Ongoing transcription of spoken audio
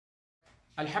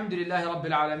Alhamdulillahi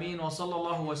Rabbil Alameen wa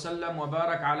sallallahu wa sallam wa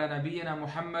barak ala nabiyyina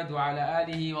Muhammad wa ala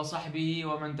alihi wa sahbihi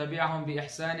wa man tabi'ahum bi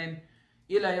ihsanin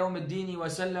ila yawm ad-dini wa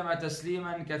sallama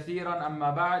tasliman kathiran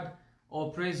amma ba'd.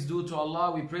 All praise due to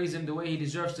Allah. We praise Him the way He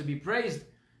deserves to be praised.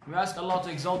 We ask Allah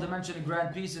to exalt the mention and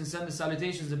grant peace and send the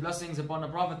salutations and blessings upon the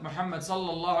Prophet Muhammad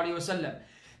sallallahu alaihi wasallam.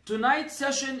 Tonight's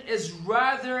session is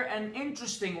rather an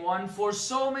interesting one for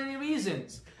so many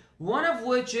reasons. One of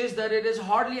which is that it is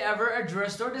hardly ever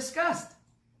addressed or discussed.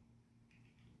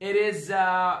 It is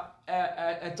a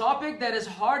topic that is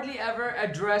hardly ever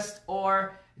addressed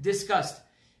or discussed.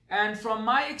 And from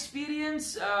my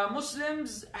experience,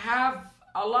 Muslims have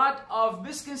a lot of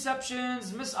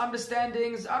misconceptions,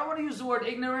 misunderstandings. I don't want to use the word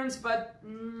ignorance, but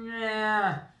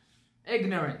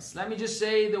ignorance. Let me just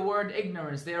say the word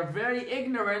ignorance. They are very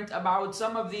ignorant about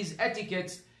some of these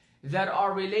etiquettes that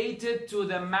are related to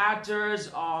the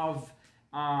matters of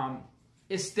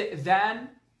istidhan,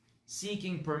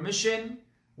 seeking permission,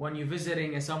 when you're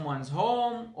visiting someone's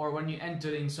home, or when you're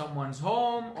entering someone's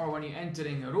home, or when you're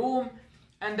entering a room.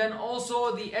 And then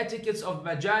also the etiquettes of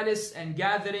majalis and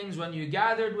gatherings, when you're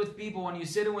gathered with people, when you're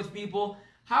sitting with people.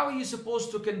 How are you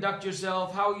supposed to conduct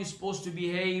yourself? How are you supposed to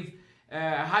behave?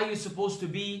 How are you supposed to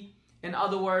be? In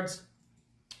other words,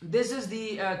 this is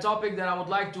the topic that I would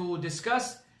like to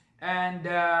discuss. And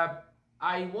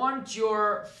I want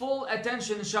your full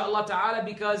attention, inshallah ta'ala,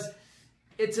 because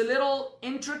it's a little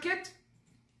intricate.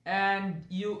 And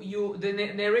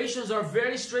the narrations are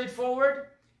very straightforward,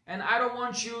 and I don't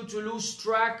want you to lose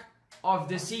track of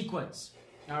the sequence.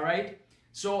 All right.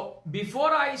 So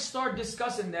before I start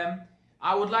discussing them,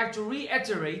 I would like to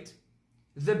reiterate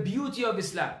the beauty of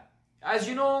Islam. As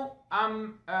you know,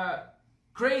 I'm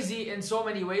crazy in so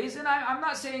many ways, and I'm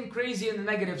not saying crazy in the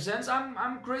negative sense.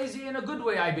 I'm crazy in a good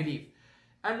way, I believe.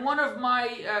 And one of my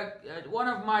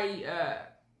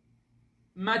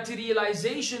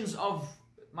materializations of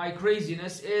my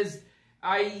craziness is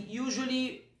I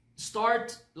usually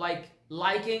start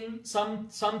liking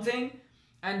something,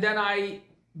 and then I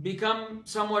become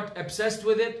somewhat obsessed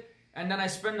with it, and then I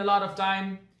spend a lot of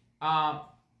time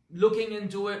looking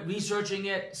into it, researching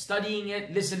it, studying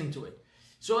it, listening to it.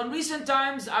 So in recent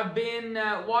times, I've been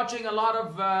watching a lot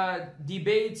of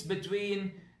debates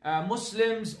between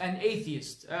Muslims and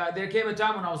atheists. There came a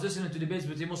time when I was listening to debates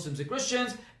between Muslims and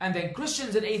Christians, and then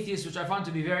Christians and atheists, which I found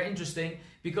to be very interesting,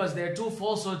 because they're two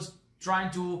falsehoods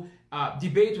trying to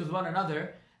debate with one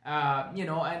another.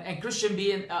 And Christian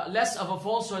being less of a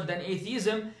falsehood than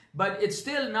atheism, but it's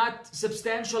still not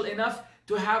substantial enough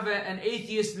to have an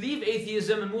atheist leave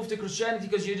atheism and move to Christianity,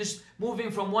 because you're just moving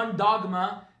from one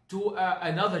dogma to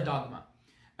another dogma.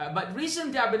 But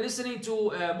recently I've been listening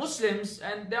to Muslims,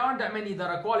 and there aren't that many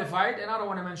that are qualified, and I don't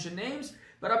want to mention names,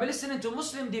 but I've been listening to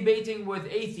Muslim debating with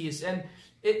atheists, and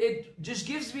it just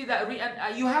gives me that,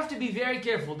 and you have to be very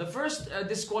careful. The first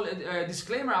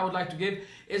disclaimer I would like to give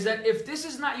is that if this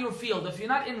is not your field, if you're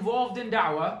not involved in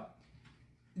da'wah,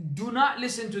 do not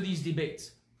listen to these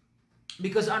debates.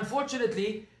 Because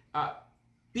unfortunately,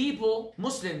 people,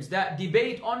 Muslims that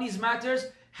debate on these matters,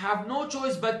 have no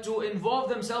choice but to involve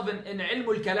themselves in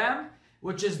ilmul kalam,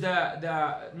 which is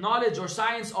the knowledge or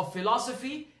science of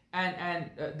philosophy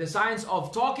and the science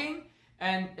of talking,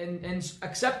 and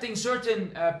accepting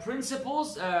certain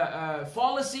principles,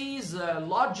 fallacies,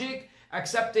 logic,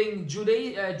 accepting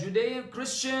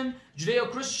Judeo-Christian,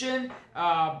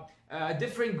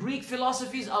 different Greek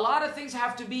philosophies. A lot of things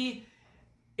have to be,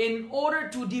 in order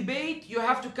to debate, you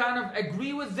have to kind of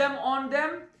agree with them on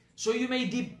them, so you may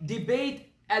debate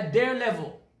at their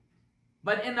level.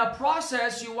 But in the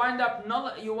process, you wind up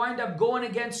going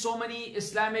against so many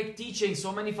Islamic teachings,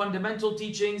 so many fundamental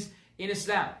teachings in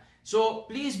Islam. So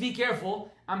please be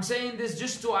careful. I'm saying this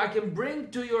just so I can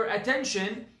bring to your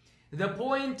attention the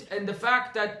point and the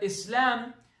fact that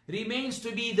Islam remains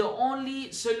to be the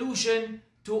only solution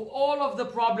to all of the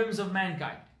problems of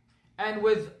mankind. And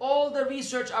with all the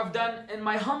research I've done in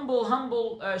my humble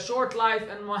short life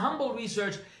and my humble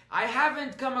research, I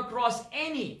haven't come across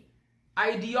any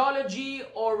ideology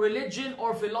or religion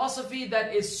or philosophy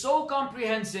that is so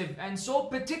comprehensive and so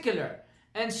particular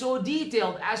and so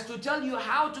detailed as to tell you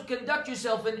how to conduct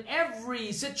yourself in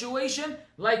every situation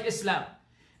like Islam.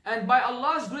 And by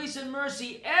Allah's grace and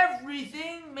mercy,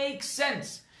 everything makes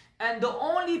sense. And the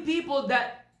only people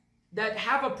that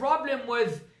have a problem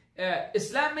with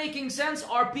Islam making sense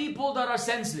are people that are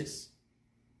senseless,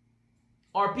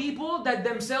 are people that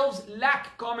themselves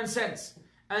lack common sense.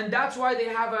 And that's why they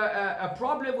have a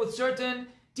problem with certain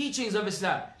teachings of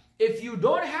Islam. If you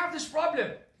don't have this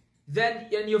problem, then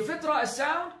and your fitrah is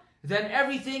sound, then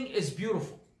everything is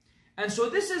beautiful. And so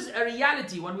this is a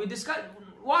reality. When we discuss,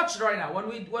 watch right now,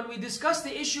 when we discuss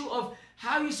the issue of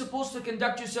how you're supposed to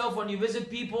conduct yourself when you visit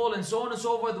people and so on and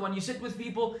so forth, when you sit with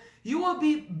people, you will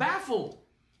be baffled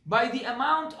by the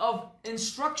amount of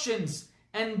instructions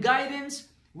and guidance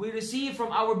we receive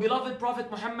from our beloved Prophet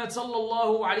Muhammad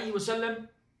sallallahu alaihi wasallam,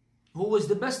 who was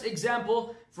the best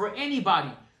example for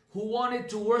anybody who wanted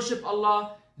to worship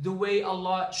Allah the way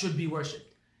Allah should be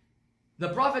worshipped. The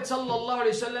Prophet sallallahu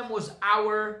alaihi wasallam was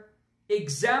our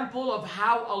example of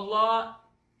how Allah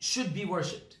should be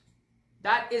worshipped.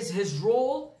 That is his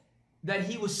role that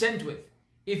he was sent with.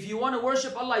 If you want to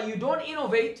worship Allah, you don't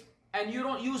innovate and you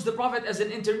don't use the Prophet as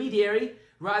an intermediary.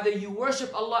 Rather, you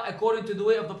worship Allah according to the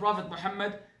way of the Prophet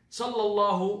Muhammad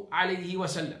sallallahu alaihi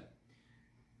wasallam.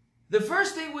 The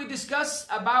first thing we discuss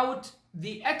about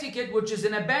the etiquette, which is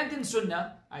an abandoned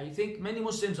sunnah, I think many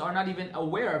Muslims are not even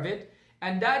aware of it,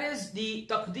 and that is the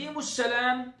taqdeemus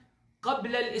salam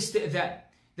qabla al-istidhan.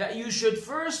 That you should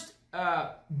first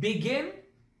begin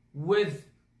with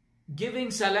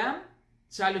giving salam,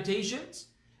 salutations,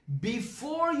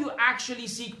 before you actually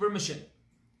seek permission.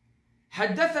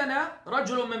 حدثنا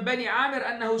رجل من بني عامر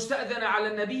أنه استأذن على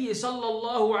النبي صلى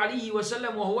الله عليه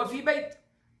وسلم وهو في بيت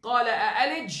قال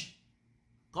أألج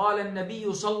قال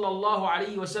النبي صلى الله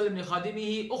عليه وسلم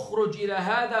لخادمه اخرج إلى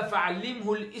هذا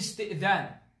فعلمه الاستئذان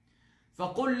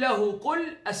فقل له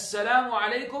قل السلام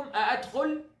عليكم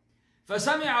أأدخل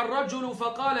فسمع الرجل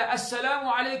فقال السلام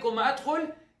عليكم أأدخل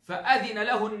فأذن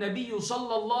له النبي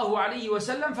صلى الله عليه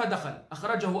وسلم فدخل.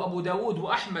 أخرجه أبو داود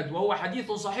وأحمد وهو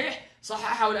حديث صحيح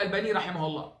صححه الألباني رحمه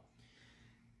الله.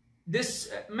 This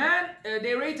man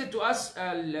narrated to us,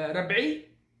 Rabi'i,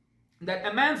 that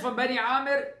a man from Bani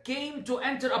Amir came to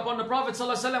enter upon the Prophet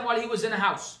ﷺ while he was in a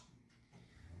house.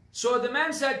 So the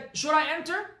man said, should I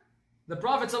enter? The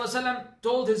Prophet ﷺ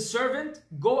told his servant,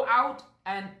 go out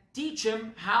and teach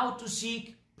him how to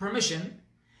seek permission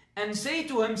and say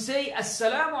to him, say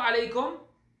Assalamu alaikum,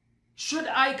 should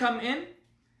I come in?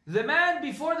 The man,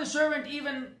 before the servant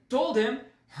even told him,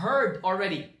 heard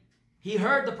already. He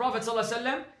heard the Prophet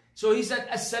ﷺ, so he said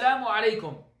Assalamu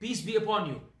alaikum, peace be upon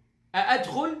you.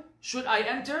 A'adkhul, should I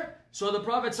enter? So the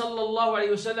Prophet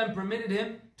ﷺ permitted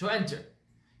him to enter.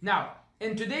 Now,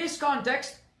 in today's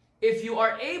context, if you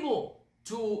are able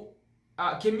to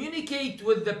communicate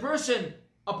with the person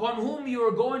upon whom you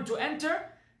are going to enter,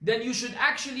 then you should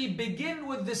actually begin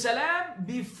with the salam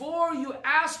before you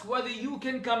ask whether you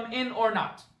can come in or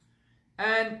not.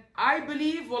 And I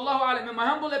believe, wallahu alam, in my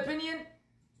humble opinion,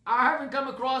 I haven't come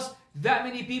across that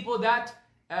many people that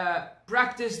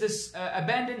practice this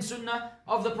abandoned sunnah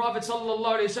of the Prophet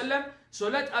sallallahu alaihi wasallam. So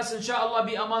let us inshallah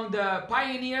be among the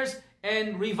pioneers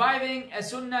in reviving a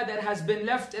sunnah that has been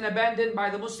left and abandoned by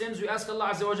the Muslims. We ask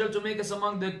Allah Azza wa Jal to make us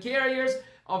among the carriers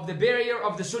of the barrier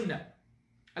of the sunnah.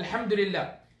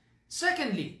 Alhamdulillah.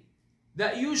 Secondly,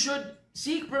 that you should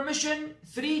seek permission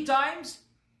 3 times,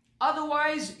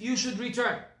 otherwise you should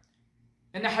return.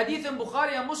 In the hadith in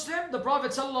Bukhari and Muslim, the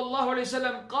Prophet sallallahu alaihi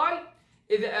wasallam قال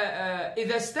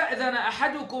إذا استأذن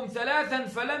أحدكم ثلاثا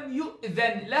فلم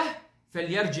يؤذن له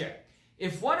فليرجع.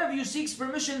 If one of you seeks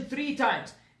permission 3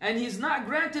 times and he is not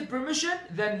granted permission,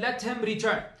 then let him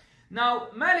return. Now,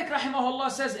 Malik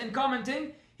rahimahullah says in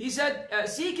commenting, he said,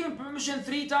 seeking permission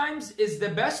 3 times is the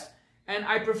best, and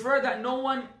I prefer that no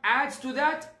one adds to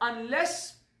that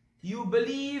unless you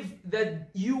believe that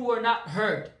you were not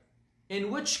heard. In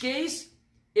which case,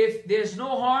 if there's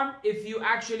no harm if you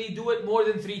actually do it more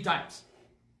than 3 times.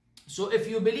 So if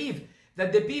you believe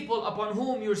that the people upon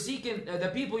whom you're seeking,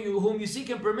 whom you're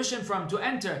seeking permission from to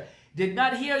enter did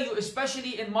not hear you,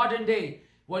 especially in modern day,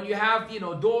 when you have,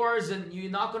 doors and you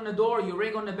knock on the door, you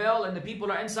ring on the bell and the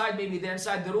people are inside, maybe they're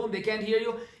inside the room, they can't hear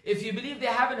you. If you believe they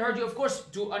haven't heard you, of course,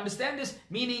 to understand this,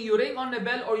 meaning you ring on the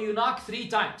bell or you knock 3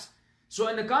 times. So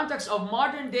in the context of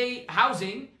modern day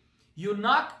housing, you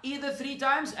knock either 3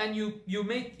 times and you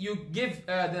give,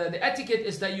 the etiquette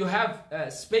is that you have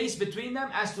space between them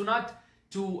as to not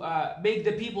to make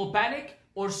the people panic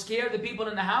or scare the people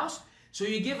in the house. So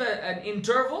you give an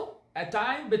interval, a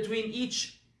time between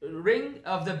each ring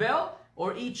of the bell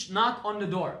or each knock on the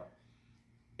door.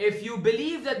 If you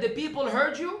believe that the people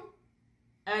heard you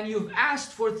and you've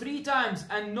asked for 3 times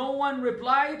and no one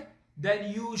replied,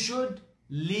 then you should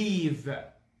leave.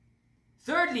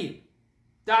 Thirdly,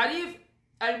 ta'rif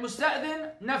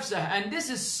al-musta'dhin nafsah. And this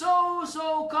is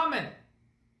so common.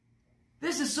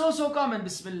 This is so common.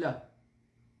 Bismillah.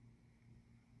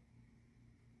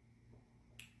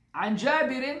 عن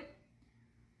جابر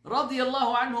رضي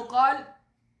الله عنه قال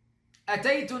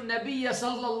أتيت النبي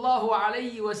صلى الله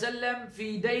عليه وسلم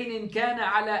في دين كان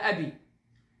على أبي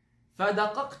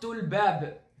فدققت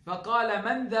الباب فقال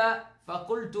من ذا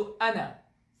فقلت أنا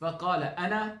فقال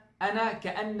أنا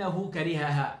كأنه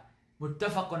كرهها.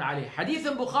 متفق عليه. Hadith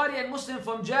in Bukhari and Muslim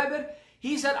from Jabir.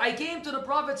 He said, I came to the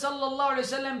Prophet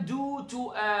ﷺ due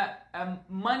to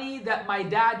money that my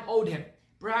dad owed him.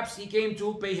 Perhaps he came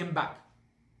to pay him back.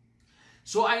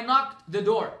 So I knocked the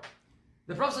door.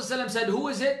 The Prophet ﷺ said, who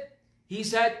is it?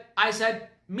 I said,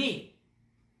 me.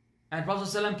 And Prophet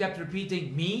ﷺ kept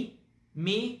repeating,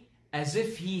 me, as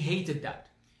if he hated that.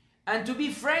 And to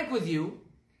be frank with you,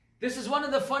 this is one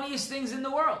of the funniest things in the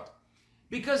world.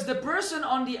 Because the person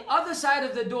on the other side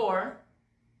of the door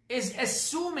is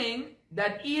assuming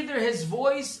that either his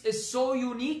voice is so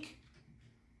unique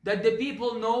that the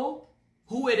people know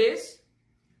who it is,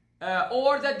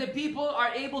 or that the people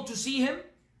are able to see him,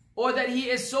 or that he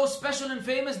is so special and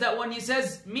famous that when he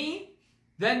says me,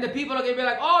 then the people are going to be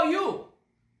like, oh, you.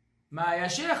 Ma ya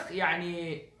sheikh,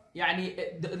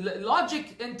 the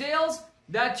logic entails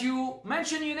that you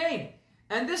mention your name.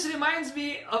 And this reminds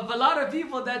me of a lot of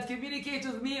people that communicate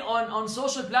with me on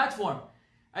social platform.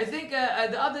 I think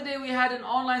the other day we had an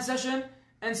online session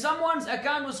and someone's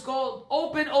account was called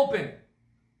Open.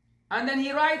 And then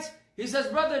he writes, he says,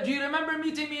 brother, do you remember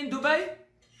meeting me in Dubai?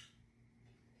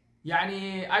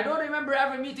 I don't remember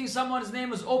ever meeting someone's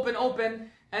name was Open.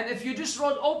 And if you just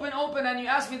wrote Open and you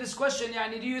ask me this question,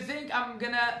 do you think I'm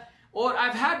gonna, or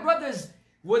I've had brothers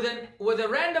with a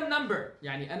random number,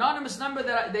 anonymous number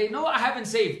that they know I haven't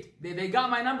saved. They got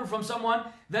my number from someone.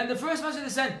 Then the first message they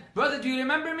sent, brother, do you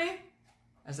remember me?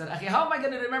 I said, Akhi, how am I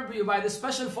going to remember you? By the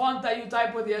special font that you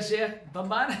type with, ya Sheikh?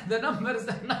 The number is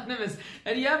anonymous.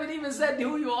 And you haven't even said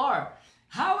who you are.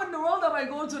 How in the world am I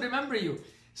going to remember you?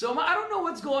 So I don't know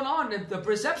what's going on. The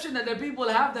perception that the people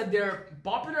have that they're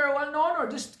popular or well-known, or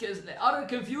just utter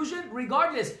confusion.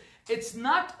 Regardless, it's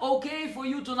not okay for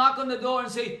you to knock on the door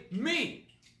and say, me.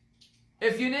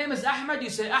 If your name is Ahmed, you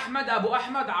say Ahmed, Abu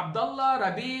Ahmed, Abdullah,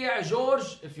 Rabi',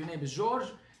 George. If your name is George,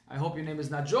 I hope your name is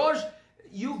not George.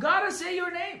 You gotta say your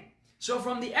name. So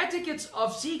from the etiquettes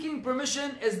of seeking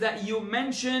permission is that you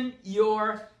mention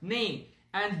your name.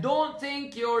 And don't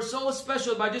think you're so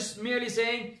special by just merely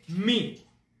saying me.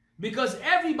 Because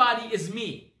everybody is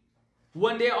me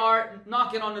when they are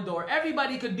knocking on the door.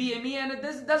 Everybody could be a me, and it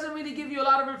doesn't really give you a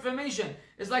lot of information.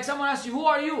 It's like someone asks you, who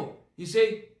are you? You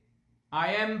say,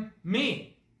 I am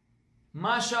me.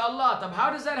 MashaAllah. How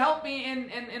does that help me in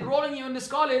enrolling you in this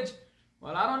college?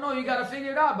 Well, I don't know. You got to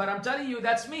figure it out. But I'm telling you,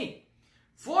 that's me.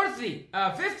 Fifthly,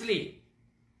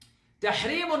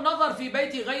 تحريم النظر في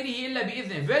بيت غيره إلا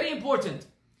بإذنه. Very important.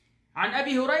 عن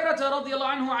أبي هريرة رضي الله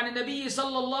عنه عن النبي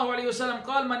صلى الله عليه وسلم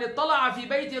قال من اطلع في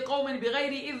بيت قوم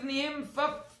بغير إذنهم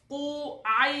فافقوا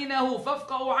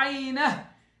عينه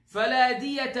فلا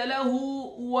دية له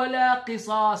ولا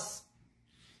قصاص.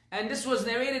 And this was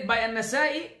narrated by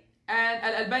An-Nasa'i, and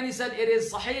Al-Albani said it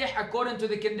is sahih according to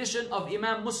the condition of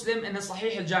Imam Muslim in the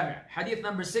Sahih Al-Jami', hadith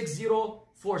number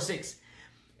 6046.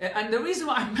 And the reason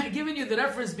why I'm giving you the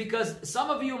reference, because some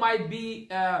of you might be,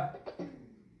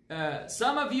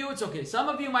 some of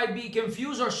you might be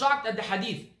confused or shocked at the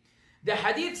hadith. The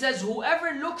hadith says,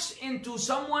 whoever looks into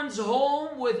someone's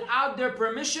home without their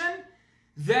permission,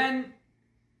 then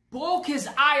poke his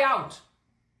eye out.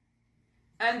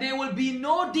 And there will be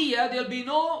no diya, there will be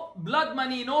no blood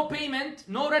money, no payment,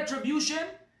 no retribution,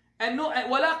 and no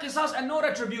wala qisas, and no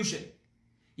retribution.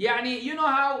 You know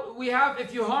how we have,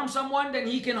 if you harm someone, then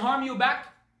he can harm you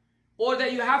back, or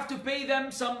that you have to pay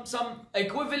them some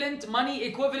equivalent, money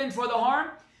equivalent for the harm.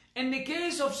 In the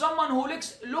case of someone who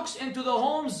looks into the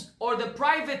homes or the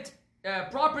private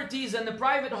properties and the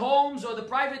private homes or the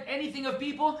private anything of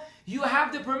people, you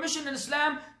have the permission in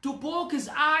Islam to poke his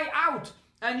eye out.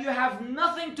 And you have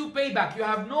nothing to pay back. You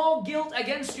have no guilt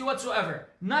against you whatsoever.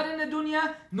 Not in the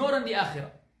dunya, nor in the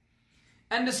akhirah.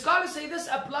 And the scholars say this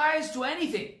applies to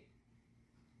anything.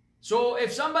 So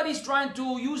if somebody's trying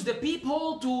to use the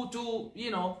peephole to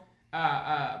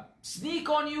sneak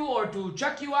on you, or to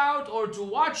check you out, or to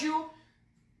watch you,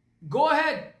 go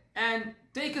ahead and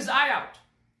take his eye out.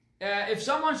 If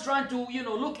someone's trying to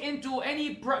look into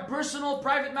any personal,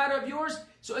 private matter of yours,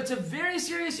 so it's a very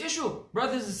serious issue,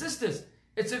 brothers and sisters.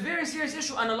 It's a very serious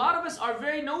issue, and a lot of us are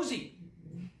very nosy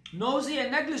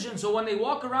and negligent. So when they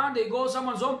walk around, they go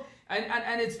someone's home,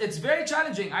 and it's very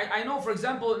challenging. I know, for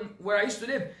example, where I used to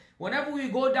live, whenever we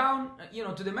go down,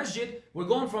 to the masjid, we're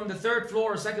going from the 3rd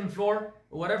floor or 2nd floor,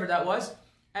 or whatever that was.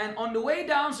 And on the way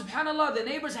down, subhanAllah, the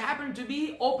neighbors happen to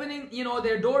be opening,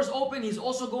 their doors open. He's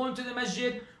also going to the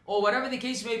masjid, or whatever the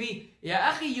case may be. Ya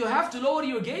akhi, you have to lower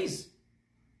your gaze.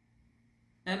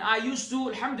 And I used to,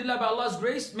 alhamdulillah, by Allah's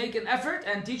grace, make an effort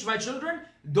and teach my children,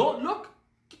 don't look.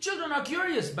 Children are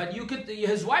curious, but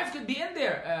his wife could be in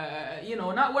there,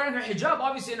 not wearing her hijab,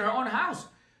 obviously in her own house.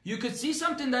 You could see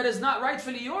something that is not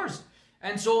rightfully yours.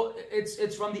 And so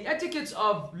it's from the etiquettes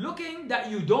of looking that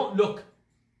you don't look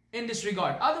in this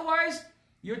regard. Otherwise,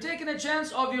 you're taking a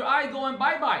chance of your eye going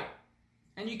bye-bye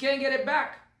and you can't get it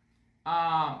back.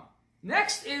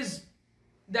 Next is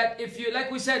that if you,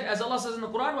 like we said, as Allah says in the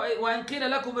Quran, وَإِن قِيلَ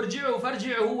لَكُمْ ارْجِعُوا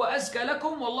فَارْجِعُوا هُوَ أَزْكَى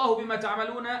لَكُمْ وَاللَّهُ بِمَا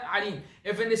تَعْمَلُونَ عَلِيمٌ.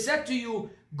 If it is said to you,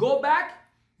 go back,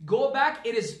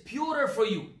 it is purer for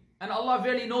you. And Allah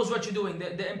really knows what you're doing.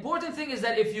 The important thing is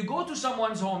that if you go to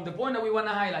someone's home, the point that we want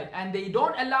to highlight, and they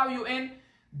don't allow you in,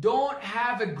 don't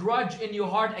have a grudge in your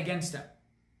heart against them.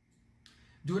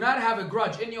 Do not have a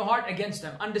grudge in your heart against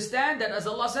them. Understand that as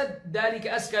Allah said, ذَلِكَ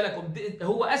أَزْكَى لَكُمْ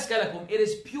هُوَ أَزْكَى لَكُمْ. It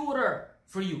is purer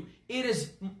for you. It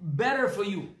is better for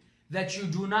you that you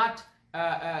do not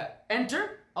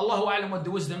enter. Allahu A'lam what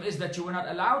the wisdom is that you were not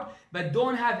allowed. But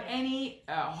don't have any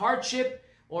hardship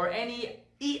or any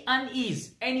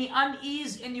unease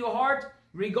in your heart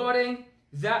regarding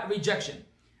that rejection.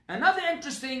 Another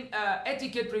interesting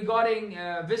etiquette regarding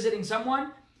visiting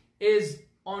someone is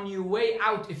on your way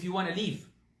out if you want to leave.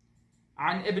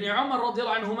 عن ابن عمر رضي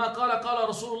الله عنهما قال قال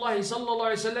رسول الله صلى الله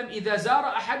عليه وسلم إذا زار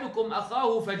أحدكم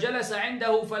أخاه فجلس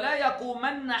عنده فلا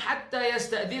يقومن حتى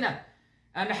يستأذنه.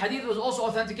 And the hadith was also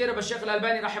authenticated by Shaykh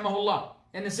al-Albani rahimahullah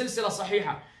in the silsila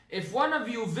sahiha. If one of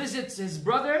you visits his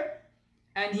brother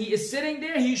and he is sitting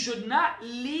there, he should not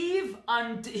leave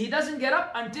until he doesn't get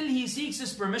up until he seeks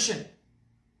his permission.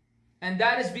 And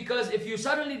that is because if you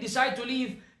suddenly decide to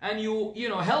leave and you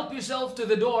help yourself to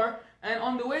the door, and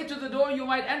on the way to the door you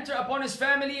might enter upon his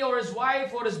family or his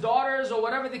wife or his daughters or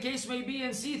whatever the case may be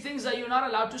and see things that you're not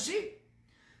allowed to see.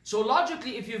 So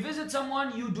logically, if you visit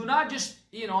someone, you do not just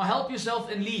help yourself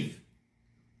and leave.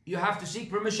 You have to seek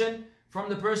permission from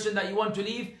the person that you want to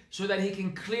leave so that he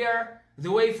can clear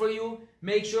the way for you,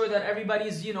 make sure that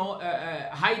everybody's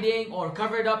hiding or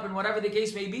covered up and whatever the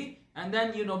case may be, and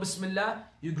then Bismillah,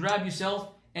 you grab yourself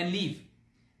and leave.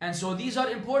 And so these are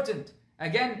important.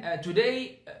 Again,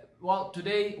 today,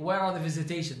 where are the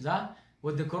visitations?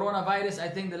 With the coronavirus, I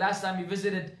think the last time you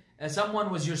visited someone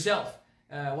was yourself.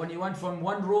 When you went from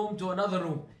one room to another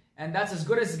room. And that's as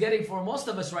good as it's getting for most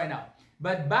of us right now.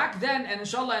 But back then, and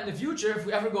inshallah in the future, if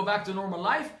we ever go back to normal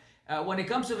life, when it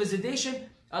comes to visitation,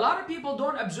 a lot of people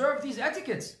don't observe these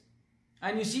etiquettes.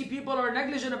 And you see people are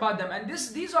negligent about them. And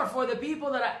these are for the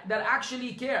people that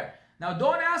actually care. Now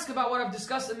don't ask about what I've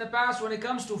discussed in the past when it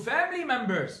comes to family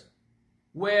members,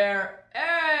 where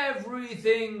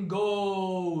everything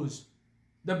goes.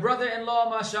 The brother-in-law,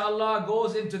 mashallah,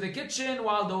 goes into the kitchen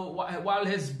while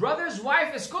his brother's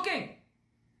wife is cooking.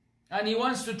 And he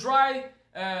wants to try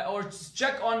or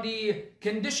check on the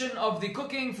condition of the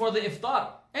cooking for the iftar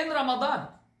in Ramadan.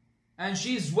 And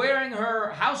she's wearing her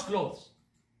house clothes.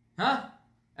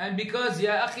 And because,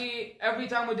 ya akhi, every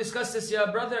time we discuss this,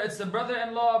 ya brother, it's the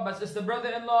brother-in-law, but it's the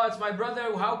brother-in-law, it's my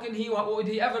brother, how would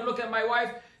he ever look at my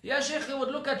wife? Ya sheikh, he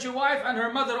would look at your wife and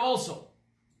her mother also.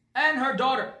 And her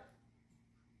daughter.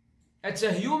 It's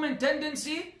a human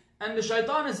tendency, and the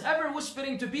shaitan is ever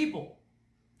whispering to people.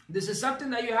 This is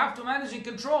something that you have to manage and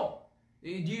control. Do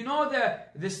you know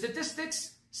the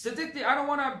statistics? Statistically, I don't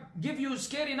want to give you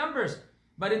scary numbers,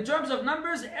 but in terms of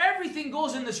numbers, everything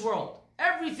goes in this world.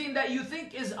 Everything that you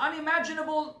think is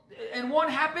unimaginable and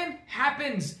won't happen,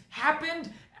 happens,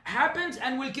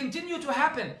 and will continue to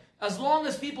happen as long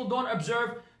as people don't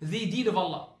observe the deed of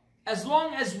Allah. As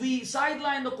long as we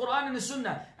sideline the Quran and the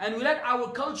Sunnah and we let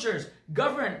our cultures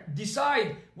govern,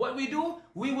 decide what we do,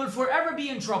 we will forever be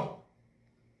in trouble.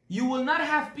 You will not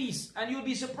have peace, and you'll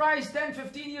be surprised 10,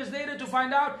 15 years later to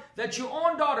find out that your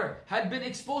own daughter had been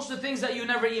exposed to things that you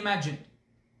never imagined.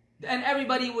 And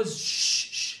everybody was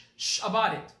shh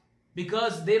about it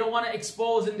because they don't want to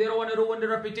expose and they don't want to ruin the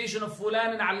reputation of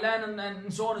Fulan and Allan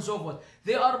and so on and so forth.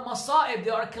 There are masa'ib,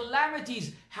 there are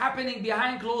calamities happening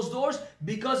behind closed doors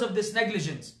because of this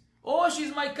negligence. Oh,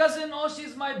 she's my cousin, oh,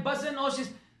 she's my cousin, oh, she's...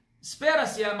 Spare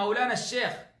us, ya Mawlana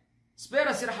al-Sheikh. Spare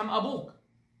us, Irham Abouk.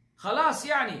 Khalas,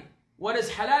 yani. What is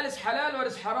halal is halal, what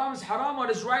is haram is haram, what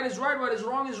is right is right, what is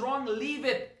wrong is wrong. Leave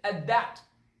it at that.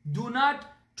 Do not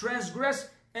transgress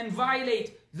and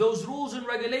violate those rules and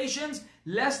regulations,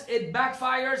 lest it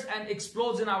backfires and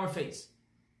explodes in our face.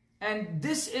 And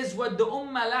this is what the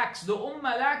ummah lacks. The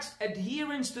ummah lacks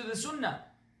adherence to the sunnah.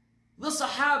 The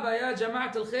Sahaba, ya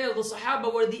Jama'at al-Khair, the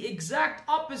Sahaba were the exact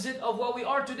opposite of what we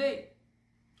are today.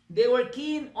 They were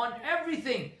keen on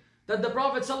everything that the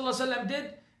Prophet ﷺ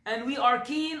did, and we are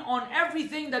keen on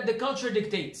everything that the culture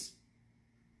dictates.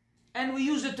 And we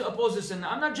use it to oppose the sunnah.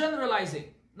 I'm not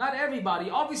generalizing. Not everybody,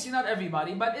 obviously not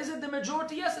everybody, but is it the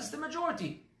majority? Yes, it's the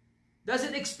majority. Does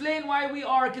it explain why we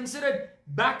are considered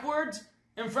backwards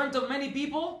in front of many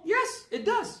people? Yes, it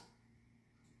does.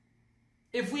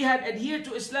 If we had adhered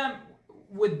to Islam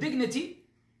with dignity,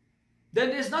 then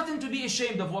there's nothing to be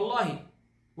ashamed of, wallahi.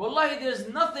 Wallahi, there's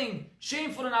nothing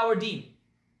shameful in our deen.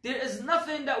 There is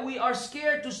nothing that we are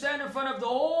scared to stand in front of the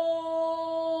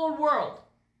whole world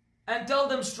and tell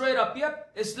them straight up,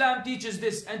 yep, Islam teaches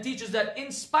this and teaches that,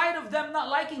 in spite of them not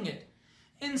liking it,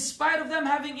 in spite of them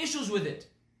having issues with it.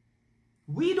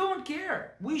 We don't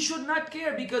care. We should not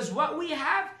care, because what we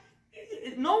have,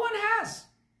 no one has.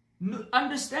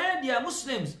 Understand, ya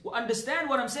Muslims, understand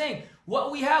what I'm saying.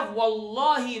 What we have,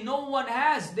 wallahi, no one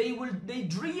has. They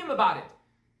dream about it.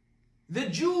 The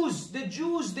Jews,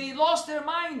 they lost their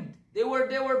mind. They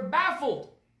were baffled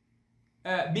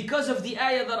because of the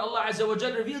ayah that Allah Azza wa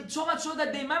Jalla revealed, so much so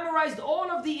that they memorized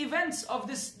all of the events of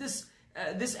this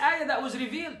ayah that was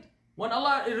revealed. When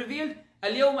Allah revealed,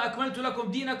 اليوم أكملت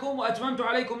لكم دينكم وأتممت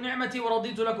عليكم نعمتي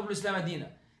ورضيت لكم الإسلام دينا.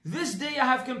 This day I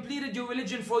have completed your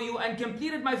religion for you and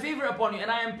completed my favor upon you, and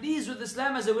I am pleased with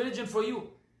Islam as a religion for you.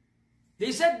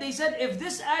 They said, if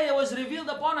this ayah was revealed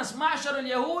upon us, معشر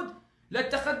اليهود,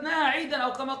 لاتخذناها عيدا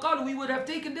أو كما قالوا, we would have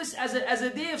taken this as a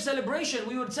day of celebration.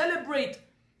 We would celebrate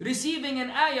receiving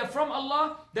an ayah from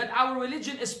Allah that our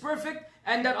religion is perfect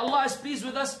and that Allah is pleased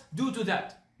with us due to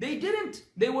that. They didn't.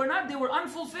 They were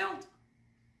unfulfilled.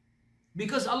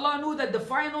 Because Allah knew that the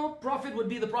final prophet would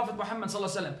be the Prophet Muhammad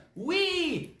sallallahu alaihi wasallam.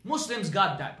 We Muslims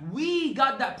got that. We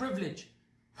got that privilege.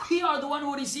 We are the one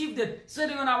who received it,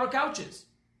 sitting on our couches.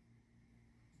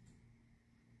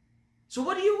 So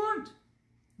what do you want?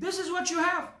 This is what you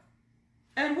have.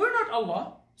 And we're not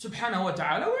Allah subhanahu wa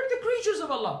ta'ala. We're the creatures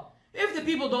of Allah. If the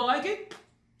people don't like it,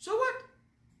 so what?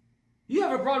 You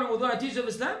have a problem with what I teach of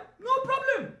Islam? No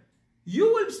problem.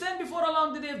 You will stand before Allah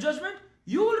on the Day of Judgment.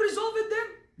 You will resolve it then.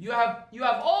 You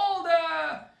have all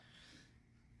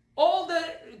the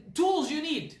tools you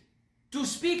need to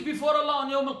speak before Allah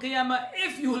on Yawm al-Qiyamah,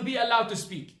 if you will be allowed to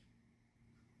speak.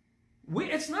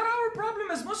 It's not our problem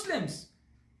as Muslims.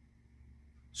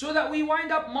 So that we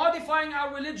wind up modifying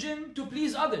our religion to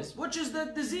please others, which is the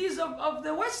disease of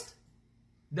the West.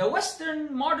 The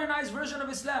Western modernized version of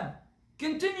Islam.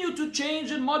 Continue to change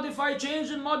and modify,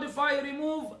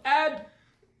 remove, add,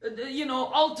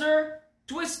 alter,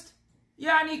 twist.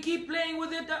 Yani keep playing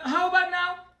with it. How about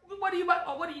now? What do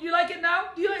you like it now?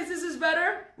 Do you like this is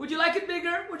better? Would you like it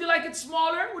bigger? Would you like it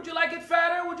smaller? Would you like it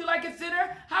fatter? Would you like it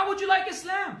thinner? How would you like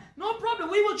Islam? No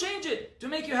problem. We will change it to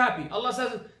make you happy. Allah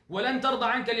says, وَلَن تَرْضَ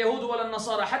عَنْكَ الْيَهُودُ وَلَا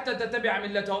النَّصَارَى حَتَّى تَتَّبِعَ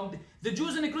مِلَّتَهُمْ. The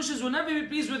Jews and the Christians will never be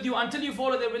pleased with you until you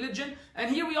follow their religion. And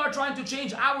here we are trying to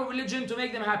change our religion to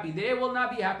make them happy. They will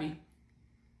not be happy.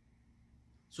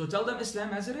 So tell them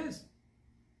Islam as it is.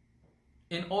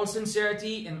 In all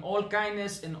sincerity, in all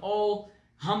kindness, in all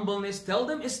humbleness, tell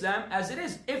them Islam as it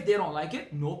is. If they don't like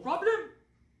it, no problem.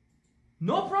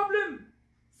 No problem.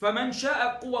 فَمَنْ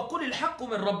شَاءَ وَقُلِ الْحَقُّ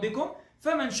مِنْ رَبِّكُمْ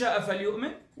فَمَنْ شَاءَ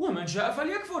فَلْيُؤْمِنْ وَمَنْ شَاءَ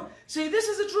فَلْيَكْفُرْ. Say, this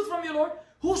is the truth from your Lord.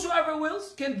 Whosoever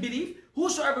wills can believe.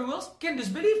 Whosoever wills can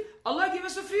disbelieve. Allah give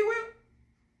us a free will.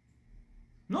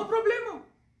 No problemo.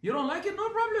 You don't like it? No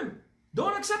problem.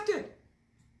 Don't accept it.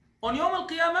 On Yawm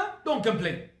al-Qiyamah, don't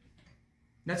complain.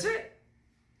 That's it.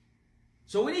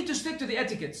 So we need to stick to the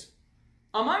etiquettes.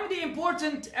 Among the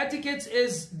important etiquettes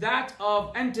is that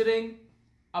of entering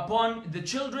upon the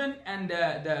children and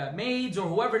the maids or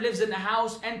whoever lives in the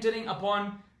house, entering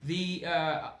upon the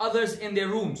others in their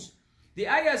rooms. The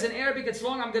ayah is in Arabic, it's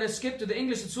long, I'm going to skip to the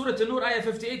English. It's Surah An-Nur, ayah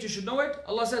 58, you should know it.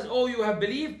 Allah says, "Oh, you have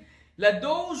believed, let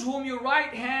those whom your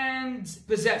right hands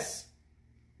possess,"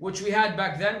 which we had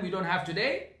back then, we don't have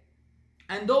today.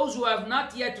 "And those who have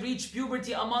not yet reached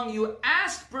puberty among you,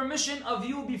 ask permission of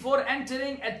you before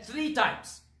entering at 3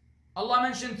 times. Allah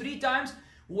mentioned 3 times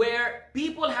where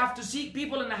people have to seek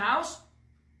people in the house,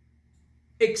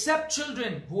 except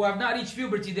children who have not reached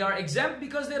puberty. They are exempt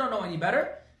because they don't know any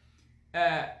better.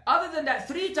 Other than that,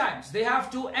 3 times they have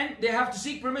to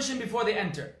seek permission before they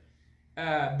enter.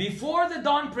 Before the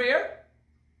dawn prayer,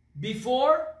 من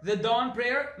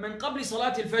قبل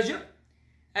صلاة الفجر.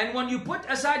 And when you put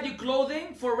aside your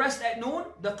clothing for rest at noon,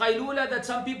 the qaylula that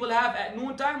some people have at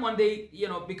noontime, when they,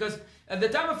 because at the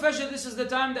time of Fajr, this is the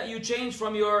time that you change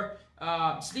from your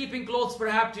sleeping clothes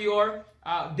perhaps to your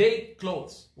day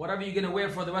clothes. Whatever you're going to wear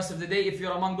for the rest of the day, if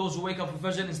you're among those who wake up for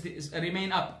Fajr and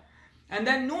remain up. And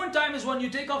then noontime is when you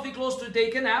take off your clothes to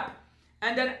take a nap.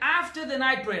 And then after the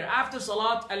night prayer, after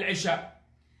Salat al-Isha.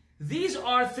 These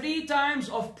are 3 times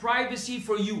of privacy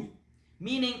for you.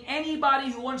 Meaning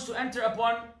anybody who wants to enter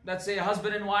upon, let's say a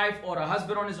husband and wife, or a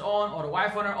husband on his own, or a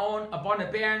wife on her own, upon the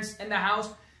parents in the house,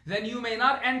 then you may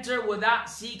not enter without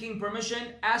seeking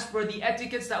permission as per the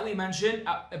etiquettes that we mentioned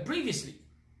previously.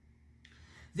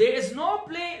 There is no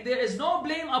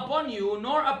blame upon you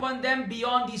nor upon them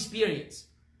beyond these periods,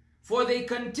 for they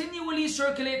continually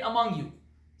circulate among you,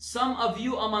 some of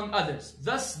you among others.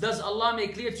 Thus does Allah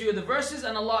make clear to you the verses,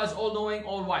 and Allah is all-knowing,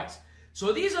 all-wise.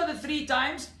 So these are the 3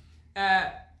 times,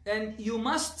 and you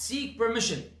must seek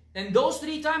permission. And those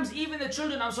 3 times, even the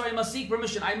children, must seek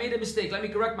permission. I made a mistake, let me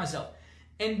correct myself.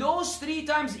 In those 3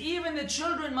 times, even the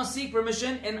children must seek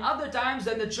permission. In other times,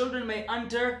 then the children may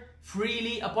enter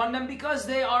freely upon them, because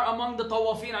they are among the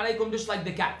tawafin alaykum, just like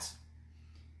the cats.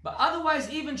 But otherwise,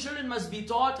 even children must be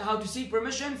taught how to seek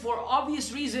permission for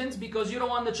obvious reasons, because you don't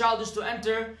want the child just to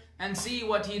enter and see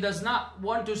what he does not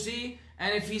want to see.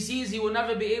 And if he sees, he will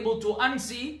never be able to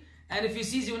unsee. And if he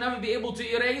sees, he will never be able to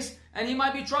erase. And he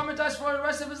might be traumatized for the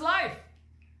rest of his life.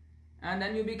 And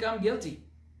then you become guilty.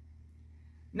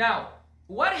 Now,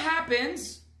 what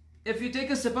happens if you take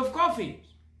a sip of coffee?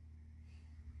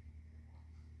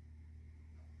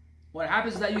 What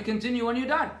happens is that you continue when you're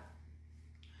done.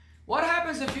 What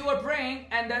happens if you are praying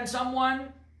and then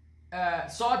someone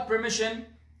sought permission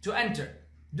to enter?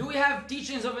 Do we have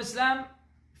teachings of Islam,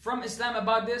 from Islam,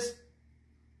 about this?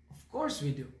 Of course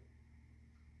we do.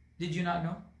 Did you not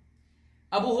know?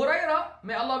 Abu Hurairah,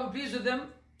 may Allah be pleased with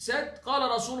him, said, قال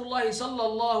رسول الله صلى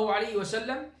الله عليه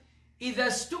وسلم إذا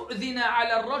استؤذن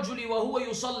على الرجل وهو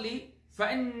يصلي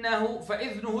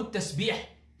فإذنه التسبيح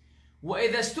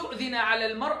وإذا استؤذن على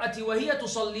المرأة وهي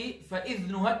تصلي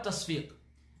فإذنها التصفيق.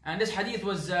 And this hadith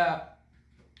was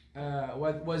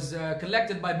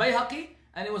collected by Bayhaqi,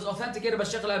 and it was authenticated by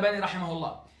Shaykh al-Albani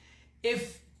rahimahullah.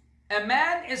 If a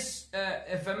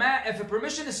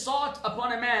permission is sought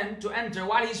upon a man to enter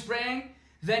while he's praying,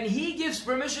 then he gives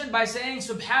permission by saying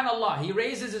Subhanallah. He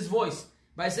raises his voice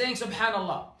by saying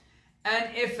Subhanallah.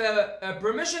 And if a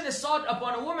permission is sought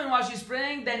upon a woman while she's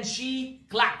praying, then she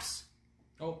claps.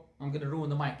 Oh, I'm going to ruin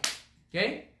the mic.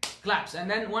 Okay? Claps. And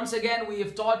then once again, we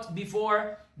have taught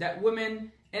before that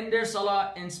women in their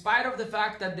salah, in spite of the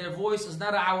fact that their voice is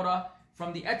not a awrah,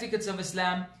 from the etiquettes of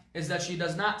Islam is that she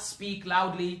does not speak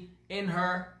loudly in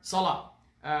her salah.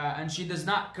 And she does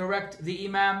not correct the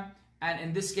imam. And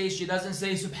in this case, she doesn't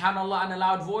say Subhanallah in a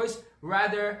loud voice.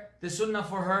 Rather, the sunnah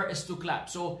for her is to clap.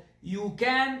 So you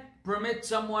can permit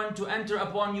someone to enter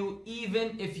upon you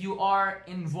even if you are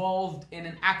involved in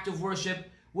an act of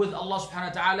worship with Allah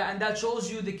subhanahu wa ta'ala. And that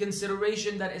shows you the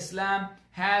consideration that Islam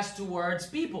has towards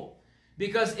people.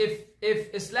 Because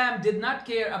if Islam did not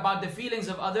care about the feelings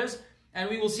of others, and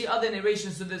we will see other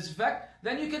narrations to this effect,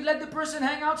 then you could let the person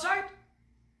hang outside.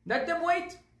 Let them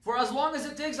wait for as long as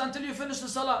it takes until you finish the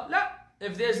salah. La.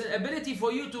 If there's an ability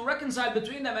for you to reconcile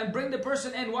between them and bring the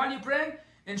person in while you're praying,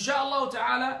 inshallah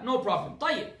ta'ala, no problem.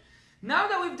 Tayyib. Now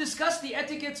that we've discussed the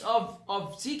etiquettes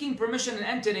of seeking permission and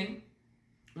entering,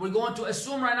 we're going to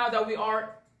assume right now that we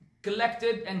are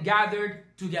collected and gathered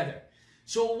together.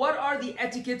 So what are the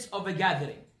etiquettes of a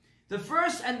gathering? The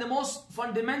first and the most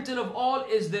fundamental of all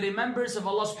is the remembrance of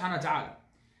Allah subhanahu wa ta'ala.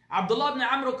 Abdullah ibn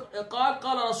Amr قال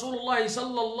رسول الله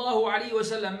صلى الله عليه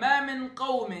وسلم ما من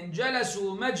قوم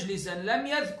جلسوا مجلسا لم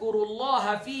يذكروا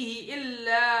الله فيه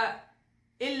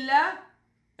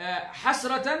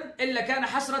إلا كان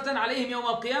حسرة عليهم يوم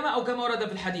القيامة أو كما ورد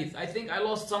في الحديث. I think I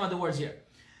lost some of the words here.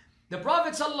 The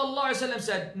Prophet ﷺ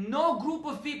said, no group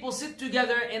of people sit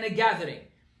together in a gathering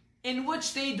in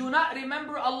which they do not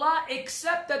remember Allah,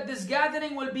 except that this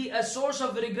gathering will be a source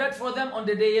of regret for them on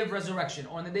the day of resurrection.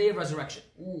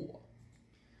 Ooh.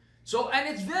 So, and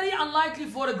it's very unlikely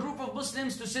for a group of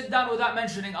Muslims to sit down without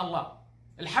mentioning Allah.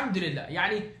 Alhamdulillah.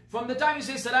 Yani, from the time you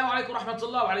say, Assalamu alaikum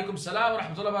rahmatullah, wa alaikum salam wa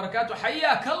rahmatullah wa barakatuh,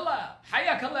 Hayyakallah,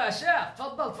 ya Shaykh,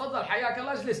 Faddal,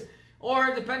 Hayyakallah, ajlis.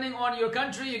 Or depending on your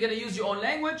country, you're going to use your own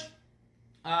language.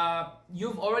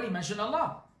 You've already mentioned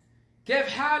Allah. Kayf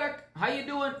halak? How you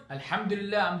doing?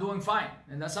 Alhamdulillah, I'm doing fine.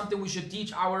 And that's something we should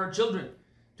teach our children.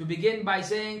 To begin by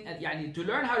saying, to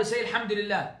learn how to say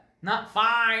Alhamdulillah. Not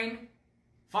fine.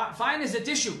 Fine is a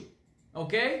tissue.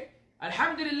 Okay?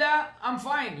 Alhamdulillah, I'm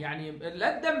fine.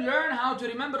 Let them learn how to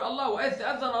remember Allah. وَإِذْ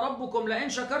أَذَّنَ رَبُّكُمْ لَإِنْ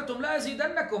شَكَرْتُمْ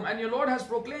لَأَزِيدَنَّكُمْ. And your Lord has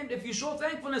proclaimed, if you show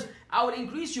thankfulness, I will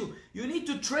increase you. You need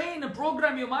to train and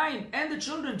program your mind and the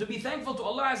children to be thankful to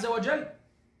Allah Azza wa Jal.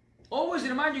 Always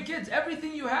remind your kids,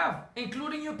 everything you have,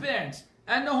 including your parents,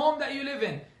 and the home that you live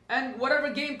in, and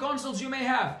whatever game consoles you may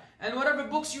have, and whatever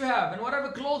books you have, and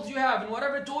whatever clothes you have, and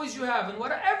whatever toys you have, and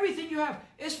whatever everything you have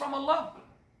is from Allah.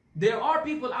 There are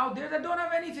people out there that don't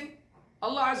have anything.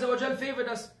 Allah Azza wa Jal favored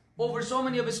us over so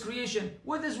many of His creation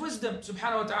with His wisdom,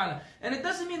 subhanahu wa ta'ala. And it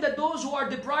doesn't mean that those who are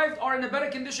deprived are in a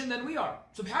better condition than we are.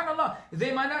 Subhanallah.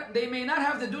 They may not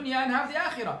have the dunya and have the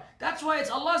akhirah. That's why it's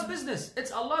Allah's business.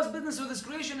 It's Allah's business with His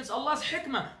creation. It's Allah's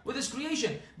hikmah with His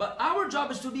creation. But our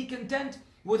job is to be content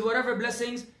with whatever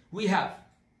blessings we have.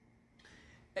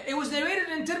 It was narrated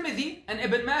in Tirmidhi and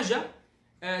Ibn Majah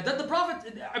that the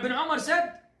Prophet Ibn Umar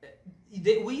said,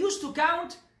 we used to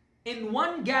count in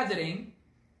one gathering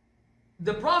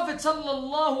the Prophet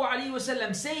sallallahu alaihi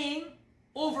wasallam saying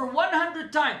over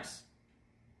 100 times,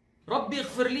 رَبِّ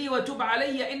اغْفِرْ لِي وَتُبْ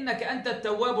عَلَيَّ إِنَّكَ أَنْتَ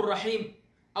التَّوَّابُ الرَّحِيمُ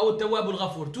أو التَّوَّابُ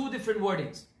الْغَفُورُ. Two different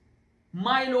wordings.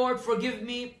 My Lord, forgive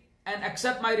me and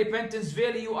accept my repentance.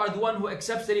 Verily you are the one who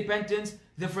accepts the repentance,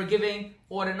 the forgiving,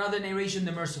 or another narration,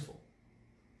 the merciful.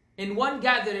 In one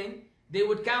gathering, they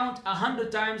would count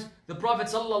 100 times the Prophet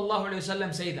sallallahu alaihi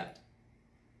wasallam say that.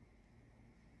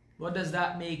 What does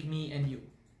that make me and you?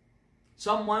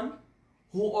 Someone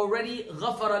who already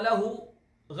غفر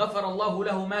الله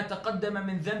له ما تقدم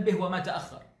من ذنبه وما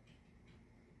تأخر.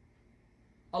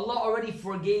 Allah already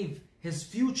forgave his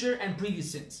future and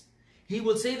previous sins. He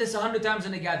will say this 100 times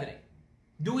in a gathering.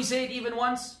 Do we say it even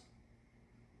once?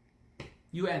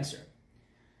 You answer.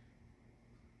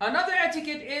 Another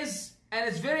etiquette is, and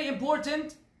it's very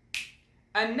important,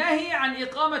 النهي عن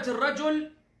إقامة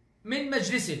الرجل من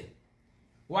مجلسه.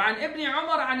 وعن ابن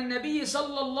عمر عن النبي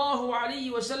صلى الله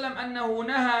عليه وسلم أنه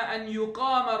نهى أن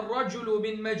يقام الرجل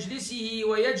من مجلسه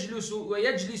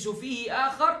ويجلس فيه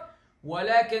آخر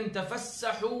ولكن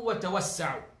تفسحوا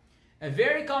وتوسعوا. A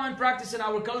very common practice in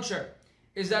our culture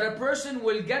is that a person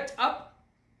will get up,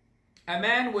 a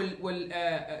man will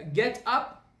get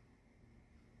up,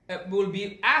 will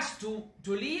be asked to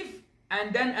leave,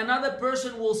 and then another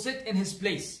person will sit in his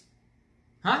place.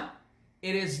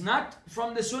 It is not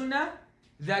from the sunnah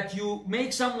that you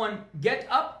make someone get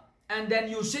up and then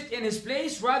you sit in his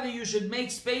place. Rather, you should make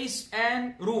space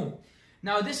and room.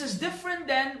 Now, this is different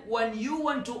than when you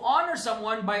want to honor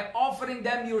someone by offering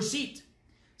them your seat.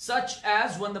 Such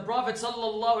as when the Prophet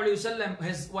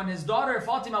ﷺ, when his daughter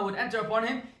Fatima would enter upon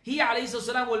him, he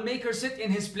ﷺ will make her sit in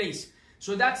his place.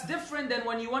 So that's different than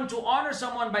when you want to honor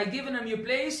someone by giving him your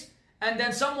place, and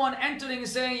then someone entering and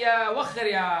saying, Ya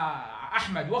wakhir, Ya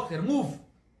Ahmed, wakhir, move.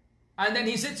 And then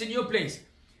he sits in your place.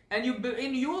 And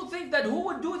you will think that who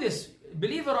would do this?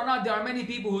 Believe it or not, there are many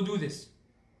people who do this.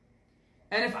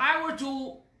 And if I were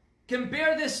to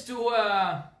compare this to,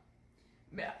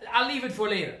 I'll leave it for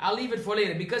later. I'll leave it for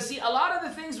later. Because see, a lot of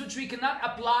the things which we cannot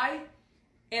apply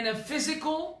in a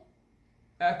physical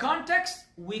context,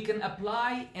 we can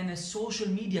apply in a social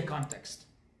media context.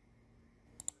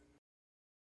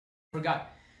 Forgot.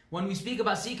 When we speak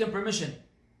about seeking permission,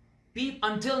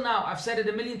 until now, I've said it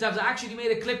a million times. I actually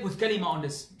made a clip with Kalemah on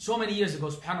this so many years ago,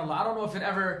 subhanAllah. I don't know if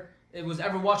it was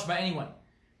ever watched by anyone.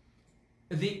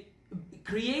 The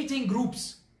creating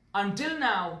groups. Until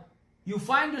now, you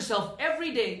find yourself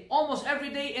every day, almost every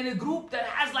day, in a group that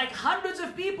has like hundreds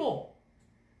of people.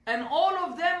 And all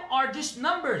of them are just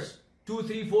numbers. 2,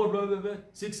 3, 4, blah, blah, blah,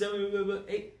 6, 7, blah, blah,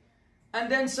 8. And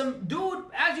then some dude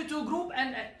adds you to a group,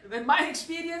 and in my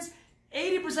experience,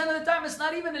 80% of the time, it's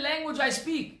not even the language I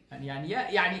speak. And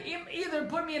either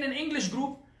put me in an English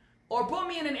group or put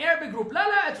me in an Arabic group.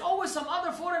 It's always some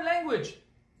other foreign language.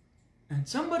 And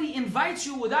somebody invites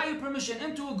you without your permission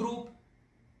into a group,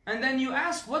 and then you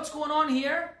ask, what's going on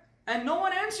here? And no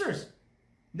one answers.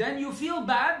 Then you feel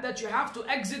bad that you have to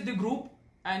exit the group,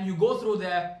 and you go through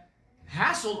the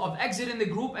hassle of exiting the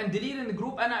group and deleting the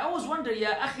group. And I always wonder,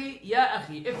 ya akhi,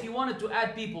 if you wanted to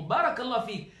add people, barakallah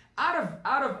feek,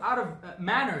 out of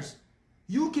manners,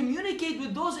 you communicate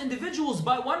with those individuals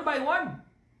by one.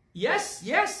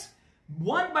 Yes.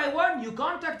 One by one, you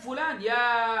contact Fulan.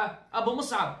 Ya Abu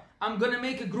Mussab, I'm going to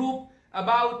make a group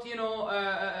about,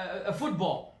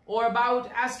 football or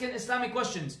about asking Islamic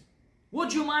questions.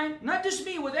 Would you mind? Not just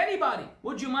me, with anybody.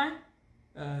 Would you mind?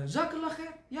 Jazakallah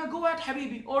khair. Yeah, go ahead,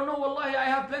 Habibi. Or no, wallahi, I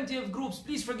have plenty of groups.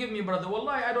 Please forgive me, brother.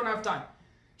 Wallahi, I don't have time.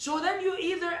 So then you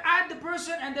either add the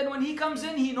person, and then when he comes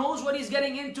in, he knows what he's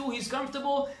getting into, he's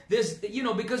comfortable. There's,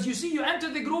 because you see, you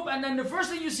enter the group, and then the first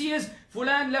thing you see is,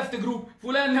 Fulan left the group,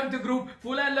 Fulan left the group,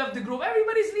 Fulan left the group.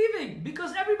 Everybody's leaving,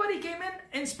 because everybody came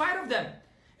in spite of them.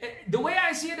 The way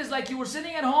I see it is like you were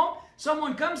sitting at home,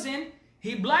 someone comes in,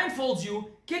 he blindfolds you,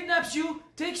 kidnaps you,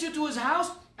 takes you to his house,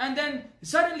 and then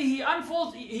suddenly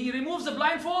he removes the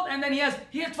blindfold, and then he has,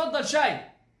 here, tfaddal shay.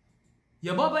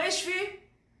 Ya baba, ish fi?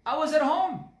 I was at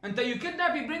home. Until you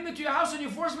kidnap me, bring me to your house, and you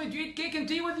force me to eat cake and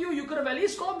tea with you. You could have at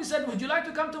least called me, said, would you like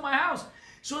to come to my house?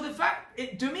 So the fact,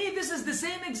 to me, this is the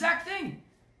same exact thing.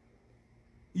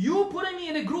 You putting me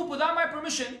in a group without my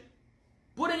permission,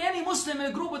 putting any Muslim in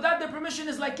a group without their permission,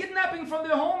 is like kidnapping from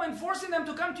their home and forcing them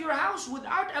to come to your house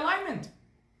without alignment.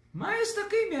 ما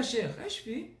يستقيم يا شيخ. ايش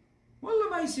في؟ والله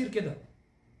ما يصير كده.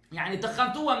 يعني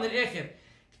تخنتوها من الآخر.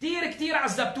 كتير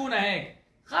عذبتونا هيك.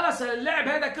 خلص اللعب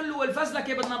هذا كله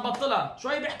والفزلكه بدنا نبطلها،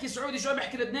 شوي بحكي سعودي شوي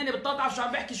بحكي لبناني بتقطع شو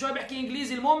عم بحكي شوي بحكي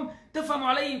انجليزي، المهم تفهموا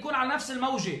علي نكون على نفس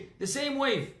الموجه. The same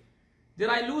wave. Did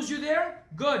I lose you there?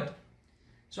 Good.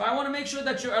 So I want to make sure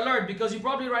that you're alert, because you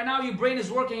probably right now your brain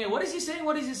is working. What is he saying?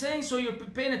 What is he saying? So you're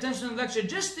paying attention to the lecture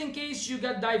just in case you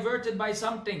get diverted by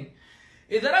something.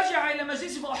 إذا رجع إلى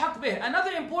مجلسه فأحق به.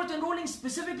 Another important ruling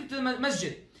specifically to the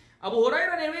masjid. Abu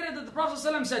Hurairah narrated that the Prophet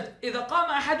ﷺ said, إذا قام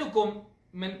أحدكم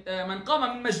من قام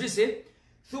من مجلسه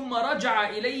ثم رجع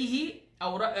إليه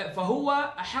أو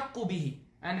فهو أحق به.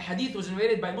 And hadith was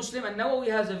narrated by Muslim, and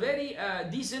Nawawi has a very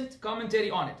decent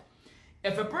commentary on it.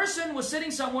 If a person was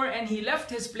sitting somewhere and he left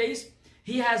his place,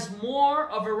 he has more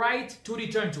of a right to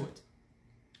return to it.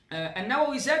 And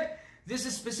Nawawi said this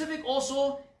is specific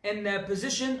also in the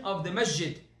position of the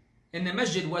masjid. In the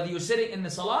masjid, whether you're sitting in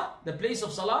the salah, the place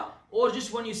of salah, or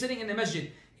just when you're sitting in the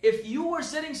masjid. If you were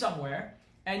sitting somewhere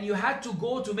and you had to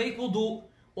go to make wudu,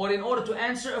 or in order to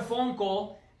answer a phone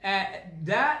call,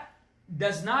 that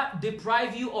does not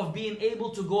deprive you of being able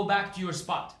to go back to your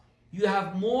spot. You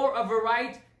have more of a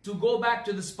right to go back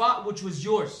to the spot which was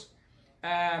yours.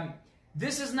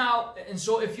 This is now, and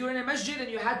so if you're in a masjid and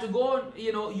you had to go,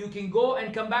 you can go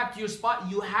and come back to your spot,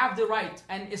 you have the right.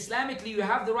 And Islamically, you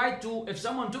have the right to, if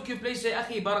someone took your place, say,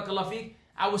 Akhi, barakallah feek,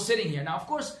 I was sitting here. Now, of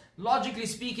course, logically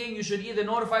speaking, you should either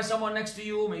notify someone next to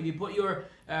you, maybe put your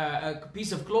a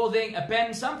piece of clothing, a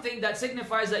pen, something that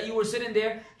signifies that you were sitting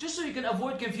there, just so you can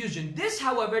avoid confusion. This,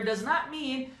 however, does not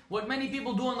mean what many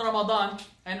people do in Ramadan,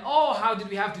 and oh, how did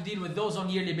we have to deal with those on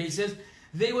a yearly basis?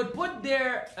 They would put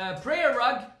their prayer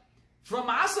rug from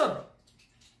Asr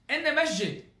in the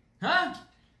masjid,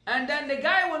 and then the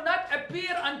guy will not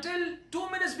appear until 2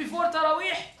 minutes before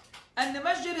Taraweeh, and the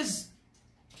masjid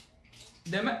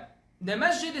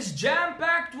is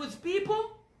jam-packed with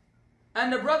people,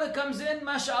 and the brother comes in,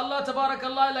 mashallah,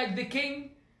 tabarakallah, like the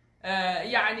king,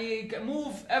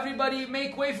 move, everybody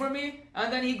make way for me,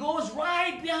 and then he goes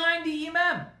right behind the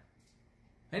imam,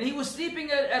 and he was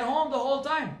sleeping at home the whole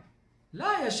time.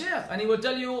 لا يا شيخ, and he will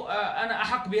tell you أنا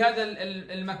أحق بهذا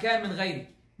المكان من غيري.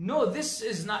 No, this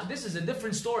is a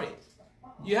different story.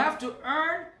 You have to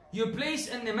earn your place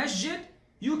in the masjid.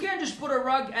 You can't just put a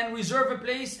rug and reserve a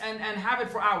place and have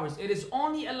it for hours. It is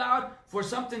only allowed for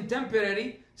something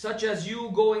temporary, such as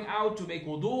you going out to make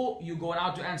wudu, you going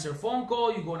out to answer a phone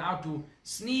call, you going out to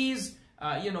sneeze,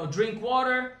 drink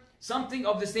water, something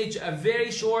of this nature, a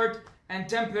very short and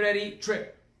temporary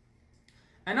trip.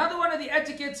 Another one of the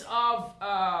etiquettes of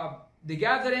the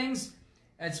gatherings,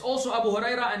 it's also Abu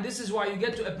Hurairah, and this is why you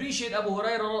get to appreciate Abu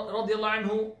Hurairah radiallahu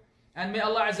anhu, and may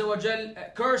Allah Azza wa Jal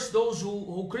curse those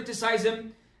who criticize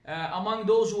him. Among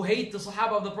those who hate the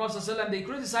Sahaba of the Prophet ﷺ, they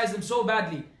criticize them so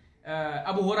badly,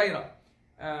 Abu Hurairah.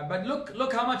 But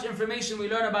look how much information we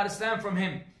learn about Islam from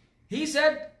him. He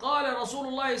said, قال رسول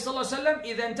الله صلى الله عليه وسلم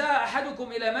إذا انتهى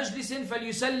أحدكم إلى مجلس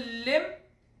فليسلم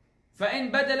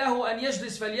فإن بدا له أن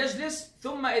يجلس فليجلس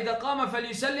ثم إذا قام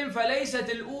فليسلم فليست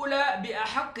الأولى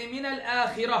بأحق من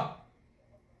الآخرة.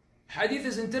 Hadith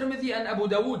is in Tirmidhi and Abu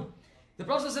Dawood. The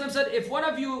Prophet ﷺ said, if one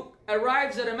of you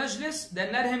arrives at a majlis,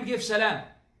 then let him give salam.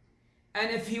 And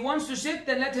if he wants to sit,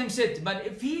 then let him sit. But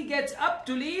if he gets up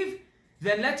to leave,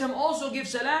 then let him also give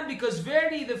salam, because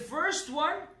verily the first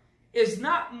one is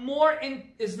not more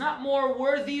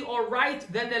worthy or right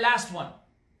than the last one.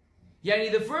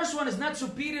 Yani the first one is not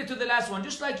superior to the last one.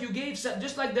 Just like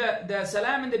the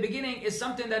salam in the beginning is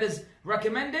something that is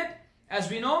recommended, as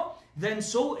we know, then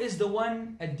so is the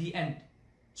one at the end.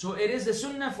 So it is the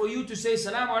sunnah for you to say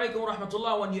Assalamu alaikum wa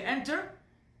rahmatullah when you enter,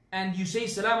 and you say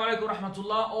Assalamu alaikum wa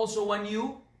rahmatullah also when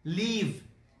you leave.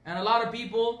 And a lot of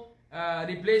people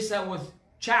replace that with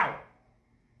ciao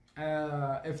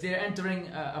if they're entering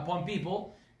upon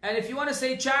people. And if you want to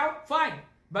say ciao, fine,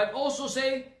 but also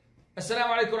say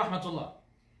Assalamu alaikum wa rahmatullah.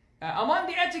 Among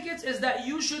the etiquettes is that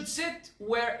you should sit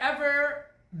wherever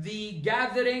the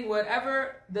gathering,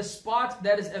 wherever the spot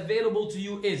that is available to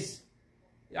you is.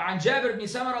 عن جابر بن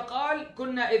سمرة قال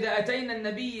كنا إذا أتينا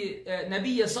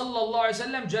النبي صلى الله عليه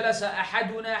وسلم جلس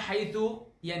أحدنا حيث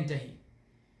ينتهي.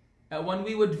 When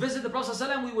we would visit the Prophet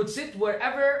ﷺ, we would sit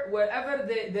wherever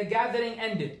the gathering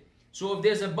ended. So if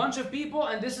there's a bunch of people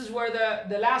and this is where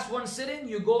the last one's sitting,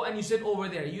 you go and you sit over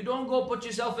there. You don't go put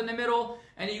yourself in the middle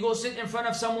and you go sit in front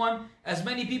of someone, as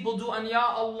many people do, and Ya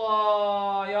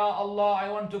Allah, I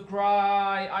want to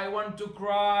cry, I want to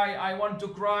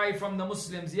cry from the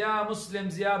Muslims. Ya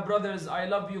Muslims, ya brothers, I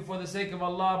love you for the sake of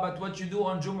Allah, but what you do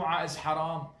on Jumu'ah is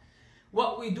haram.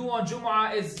 What we do on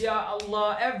Jumu'ah is, Ya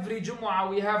Allah, every Jumu'ah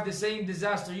we have the same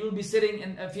disaster. You'll be sitting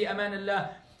in fi amanillah,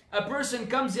 a person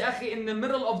comes ya akhi, in the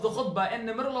middle of the khutbah,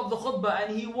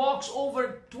 and he walks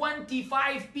over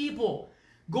 25 people,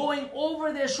 going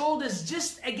over their shoulders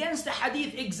just against the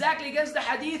hadith, exactly against the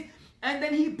hadith, and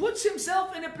then he puts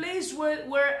himself in a place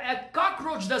where a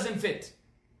cockroach doesn't fit.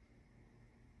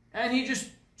 And he just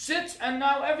sits, and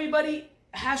now everybody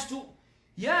has to,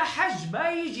 Ya Hajj, ma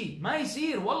yiji, ma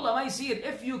yisir, wallah ma yisir.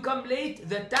 If you come late,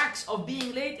 the tax of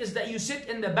being late is that you sit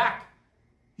in the back.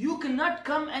 You cannot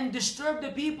come and disturb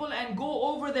the people and go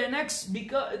over their necks,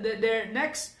 their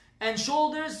necks and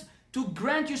shoulders to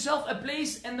grant yourself a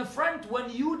place in the front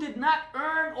when you did not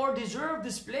earn or deserve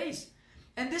this place.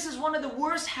 And this is one of the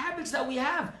worst habits that we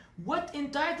have. What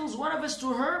entitles one of us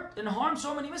to hurt and harm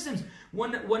so many Muslims?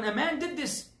 When a man did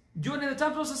this during the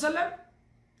time of Prophet,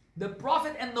 the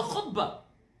Prophet and the khutbah,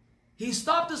 he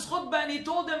stopped his khutbah and he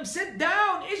told them, sit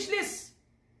down, ijlis.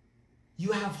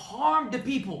 You have harmed the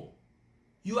people.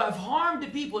 You have harmed the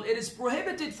people. It is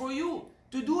prohibited for you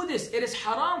to do this. It is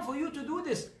haram for you to do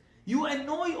this. You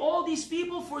annoy all these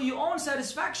people for your own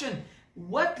satisfaction.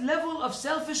 What level of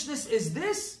selfishness is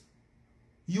this?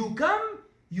 You come,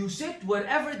 you sit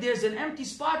wherever there's an empty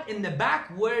spot in the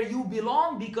back where you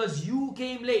belong because you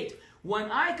came late.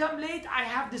 When I come late, I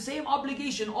have the same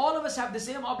obligation. All of us have the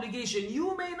same obligation.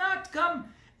 You may not come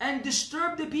and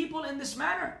disturb the people in this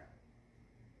manner.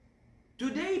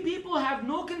 Today, people have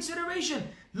no consideration.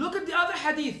 Look at the other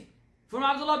hadith from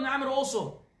Abdullah ibn Amr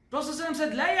also. Prophet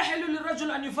said, لا يحل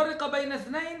للرجل أن يفرق بين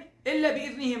اثنين إلا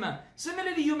بإذنهما.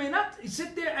 Similarly, you may not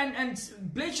sit there and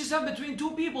place yourself between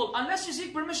two people unless you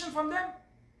seek permission from them.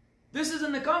 This is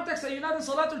in the context that you're not in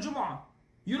Salatul Jumu'ah.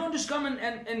 You don't just come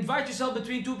and invite yourself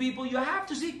between two people. You have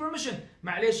to seek permission.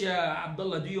 معلش يا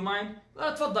Abdullah, do you mind?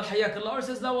 تفضل حياك الله. Or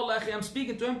says, لا والله أخي, I'm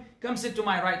speaking to him. Come sit to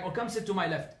my right or come sit to my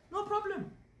left. No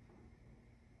problem.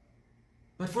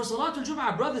 But for Salatul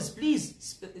Jumu'ah, brothers,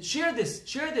 please share this.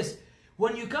 Share this.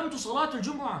 When you come to Salatul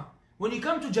Jumu'ah, when you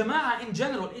come to Jama'ah in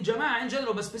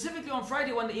general, but specifically on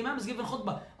Friday when the Imam is giving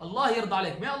khutbah, Allah yarda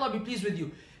alayk. May Allah be pleased with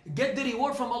you. Get the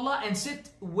reward from Allah and sit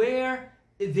where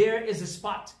there is a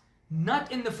spot.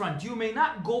 Not in the front. You may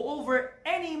not go over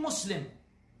any Muslim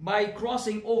by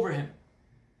crossing over him.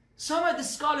 Some of the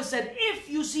scholars said, if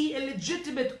you see a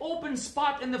legitimate open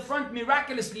spot in the front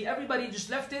miraculously, everybody just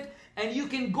left it, and you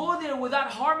can go there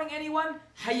without harming anyone,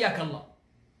 hayyakallah.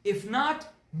 If not,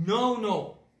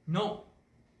 no.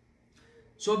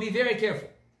 So be very careful.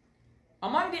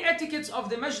 Among the etiquettes of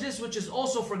the majlis, which is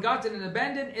also forgotten and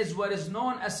abandoned, is what is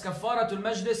known as kafaratul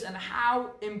majlis, and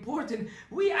how important.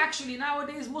 We actually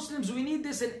nowadays, Muslims, we need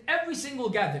this in every single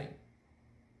gathering.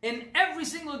 In every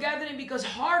single gathering, because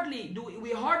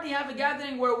we hardly have a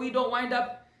gathering where we don't wind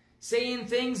up saying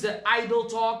things that idle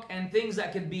talk and things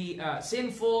that could be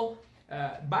sinful,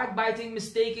 backbiting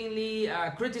mistakenly,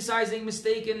 criticizing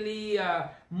mistakenly,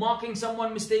 mocking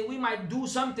someone mistake. We might do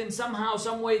something somehow,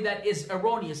 some way that is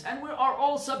erroneous, and we are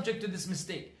all subject to this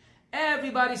mistake.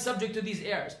 Everybody's subject to these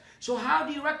errors. So how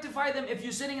do you rectify them if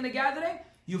you're sitting in a gathering?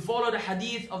 You follow the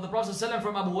hadith of the Prophet ﷺ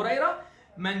from Abu Hurairah.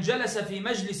 من جلس في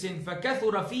مجلس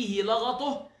فكثر فيه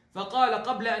لغطه فقال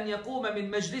قبل أن يقوم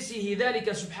من مجلسه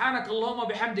ذلك سبحانك اللهم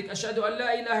وبحمدك أشهد أن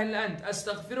لا إله إلا أنت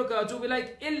أستغفرك وأتوب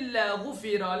إليك إلا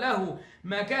غفر له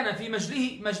ما كان في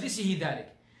مجلسه ذلك.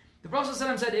 The Prophet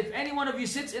ﷺ said, if any one of you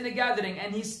sits in a gathering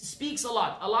and he speaks a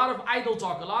lot of idle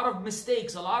talk, a lot of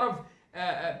mistakes, a lot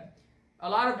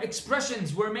of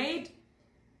expressions were made,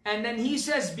 and then he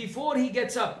says before he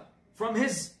gets up from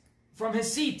his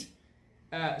seat,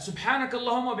 Subhanak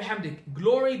Allahumma bihamdik,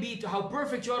 glory be to how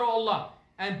perfect you are, O Allah,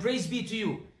 and praise be to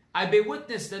you. I bear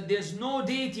witness that there's no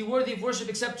deity worthy of worship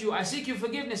except you. I seek your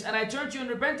forgiveness and I turn to you in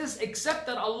repentance, except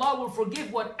that Allah will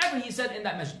forgive whatever he said in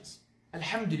that majlis.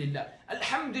 Alhamdulillah,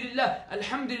 Alhamdulillah,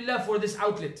 Alhamdulillah for this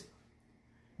outlet.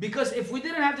 Because if we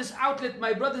didn't have this outlet,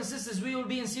 my brothers and sisters, we will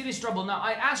be in serious trouble. Now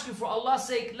I ask you, for Allah's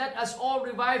sake, let us all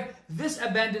revive this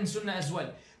abandoned sunnah as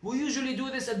well. We usually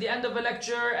do this at the end of a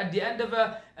lecture, at the end of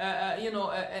a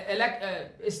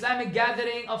Islamic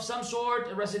gathering of some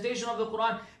sort, a recitation of the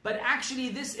Quran. But actually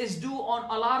this is due on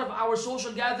a lot of our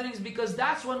social gatherings, because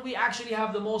that's when we actually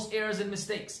have the most errors and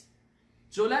mistakes.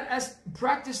 So let us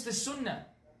practice the sunnah.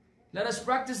 Let us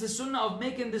practice the sunnah of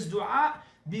making this dua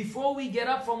before we get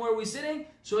up from where we're sitting,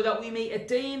 so that we may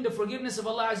attain the forgiveness of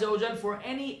Allah Azza wa Jal for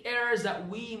any errors that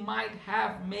we might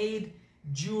have made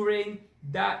during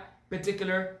that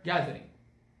particular gathering.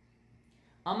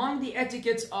 Among the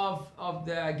etiquettes of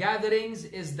the gatherings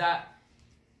is that,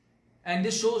 and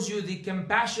this shows you the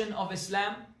compassion of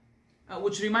Islam,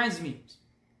 which reminds me,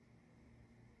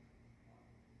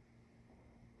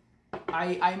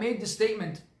 I made the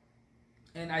statement,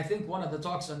 and I think one of the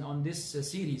talks on this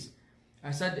series,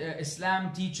 I said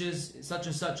Islam teaches such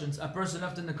and such, and a person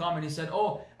left in the comment, he said,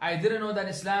 oh, I didn't know that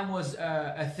Islam was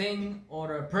a thing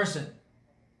or a person.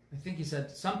 I think he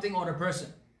said something or a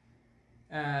person.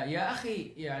 Ya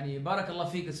akhi, yani,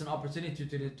 barakallah feek, it's an opportunity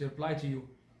to reply to you.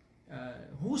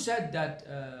 Who said that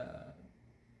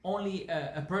only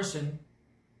a person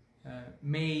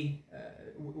may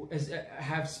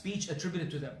have speech attributed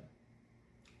to them?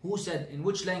 Who said, in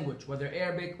which language, whether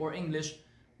Arabic or English,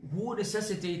 who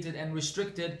necessitated and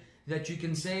restricted that you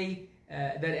can say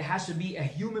that it has to be a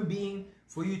human being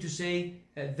for you to say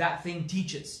that thing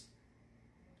teaches?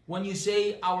 When you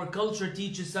say our culture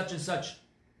teaches such and such,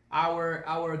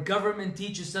 our government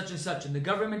teaches such and such, and the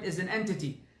government is an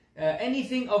entity,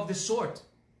 anything of the sort,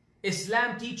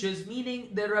 Islam teaches, meaning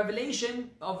the revelation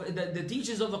of the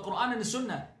teachings of the Quran and the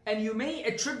Sunnah. And you may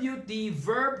attribute the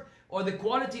verb or the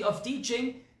quality of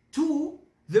teaching to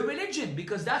the religion,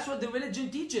 because that's what the religion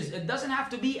teaches. It doesn't have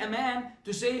to be a man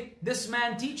to say this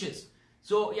man teaches.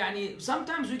 So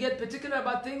sometimes we get particular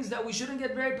about things that we shouldn't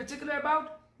get very particular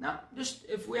about. No, just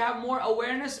if we have more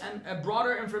awareness and a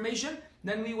broader information,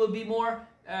 then we will be more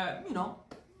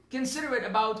considerate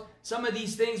about some of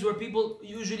these things where people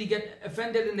usually get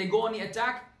offended and they go on the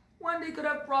attack, when they could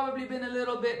have probably been a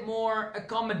little bit more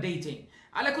accommodating.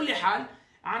 على كل حال،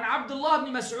 عن عبد الله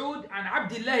بن مسعود عن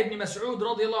عبد الله بن مسعود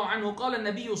رضي الله عنه قال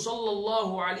النبي صلى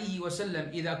الله عليه وسلم: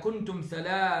 إذا كنتم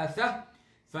ثلاثة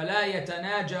فلا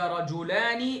يتناجى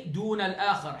رجلان دون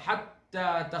الآخر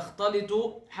حتى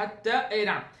تختلطوا حتى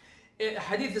نعم.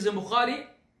 Hadith is in Bukhari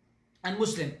and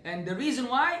Muslim, and the reason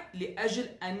why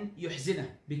لأجل أن يحزنه,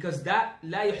 because that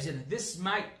لا يحزنه, this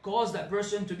might cause that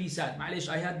person to be sad. معلش,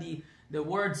 I had the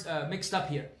words mixed up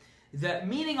here. The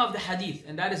meaning of the hadith,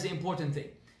 and that is the important thing.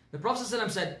 The Prophet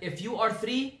ﷺ said, if you are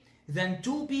three, then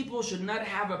two people should not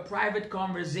have a private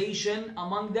conversation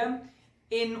among them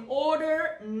in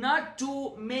order not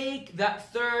to make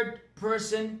that third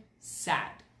person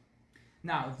sad.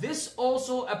 Now, this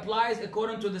also applies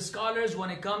according to the scholars when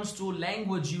it comes to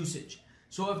language usage.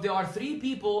 So if there are three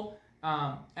people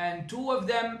and two of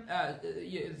them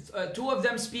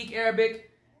speak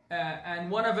Arabic and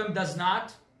one of them does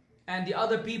not, and the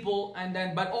other people,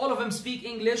 but all of them speak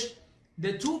English,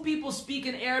 the two people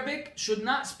speaking Arabic should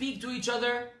not speak to each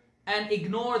other and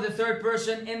ignore the third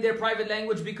person in their private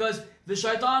language, because the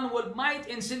shaitan might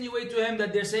insinuate to him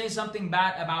that they're saying something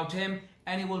bad about him,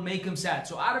 and it will make him sad.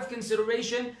 So out of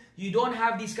consideration, you don't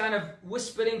have these kind of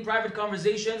whispering private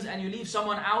conversations and you leave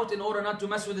someone out in order not to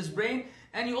mess with his brain.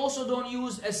 And you also don't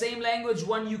use a same language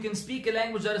when you can speak a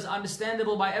language that is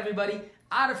understandable by everybody,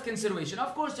 out of consideration.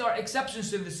 Of course, there are exceptions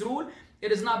to this rule.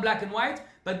 It is not black and white,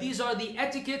 but these are the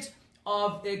etiquettes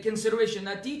of consideration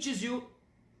that teaches you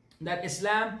that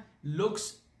Islam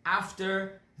looks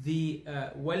after the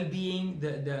well-being,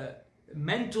 the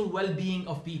mental well-being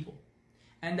of people.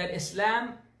 And that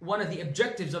Islam, one of the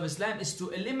objectives of Islam is to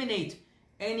eliminate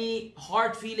any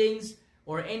hard feelings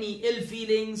or any ill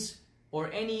feelings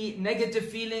or any negative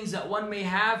feelings that one may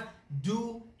have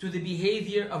due to the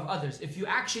behavior of others. If you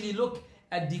actually look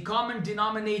at the common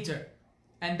denominator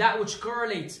and that which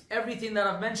correlates everything that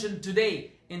I've mentioned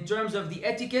today in terms of the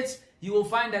etiquettes, you will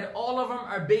find that all of them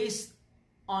are based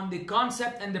on the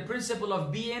concept and the principle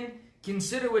of being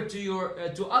considerate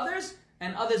to others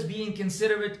and others being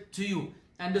considerate to you.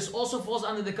 And this also falls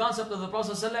under the concept of the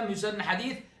Prophet ﷺ, who said in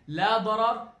hadith, لا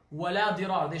ضرر ولا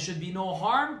ضرار. There should be no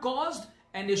harm caused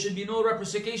and there should be no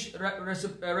reciprocation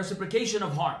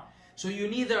of harm. So you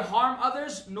neither harm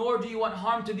others nor do you want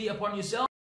harm to be upon yourself.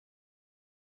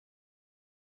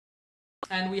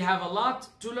 And we have a lot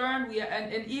to learn,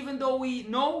 and even though we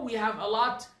know we have a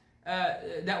lot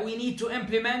that we need to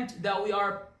implement, that we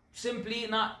are simply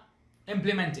not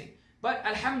implementing. But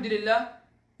alhamdulillah,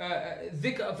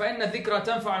 فَإِنَّ الذِّكْرَ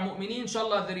تَنْفَعَ الْمُؤْمِنِينَ.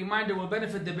 Inshallah, the reminder will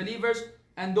benefit the believers,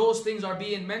 and those things are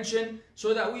being mentioned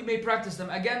so that we may practice them.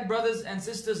 Again, brothers and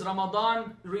sisters,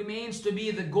 Ramadan remains to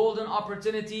be the golden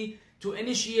opportunity to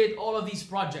initiate all of these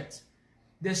projects.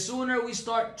 The sooner we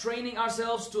start training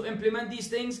ourselves to implement these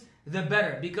things, the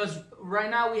better. Because right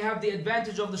now we have the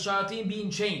advantage of the shayateen being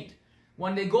chained.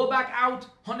 When they go back out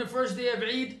on the first day of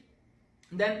Eid,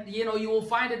 then you will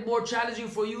find it more challenging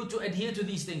for you to adhere to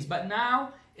these things. But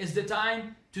now is the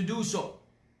time to do so.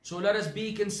 So let us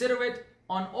be considerate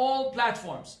on all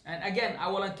platforms. And again, I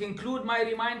will conclude my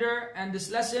reminder and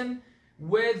this lesson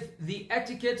with the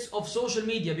etiquettes of social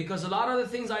media, because a lot of the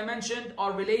things I mentioned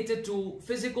are related to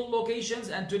physical locations,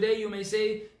 and today you may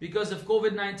say because of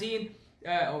COVID-19,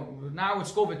 or now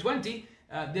it's COVID-20,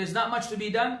 there's not much to be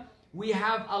done. We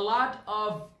have a lot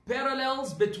of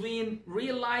parallels between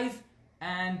real life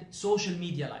and social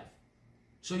media life.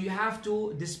 So you have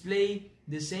to display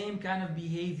the same kind of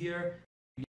behavior,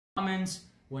 comments,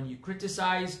 when you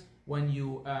criticize, when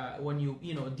you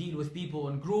deal with people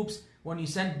in groups, when you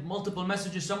send multiple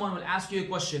messages. Someone will ask you a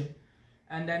question,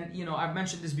 and then I've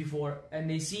mentioned this before, and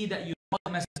they see that you got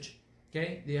the message,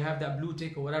 okay, they have that blue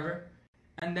tick or whatever,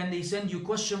 and then they send you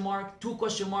question mark, 2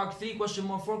 question mark, 3 question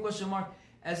mark, 4 question mark,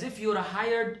 as if you're a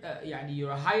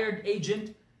hired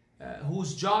agent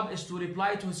whose job is to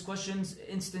reply to his questions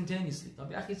instantaneously.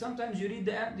 Sometimes you read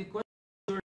the question.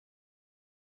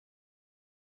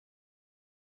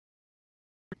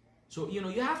 So,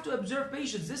 you have to observe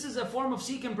patience. This is a form of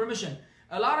seeking permission.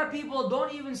 A lot of people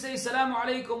don't even say Salamu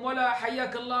alaikum, wala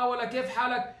hayyak Allah, wala kif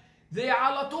halak. They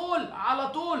ala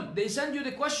tool. They send you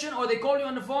the question or they call you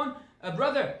on the phone.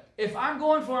 Brother, if I'm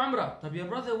going for Umrah, yeah,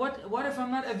 brother, what if I'm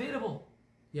not available?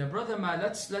 Yeah, brother,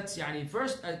 let's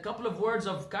first a couple of words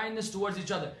of kindness towards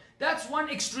each other. That's one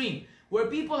extreme, where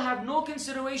people have no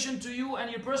consideration to you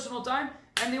and your personal time,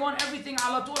 and they want everything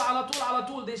ala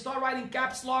tool. They start writing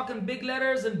caps lock and big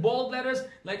letters and bold letters,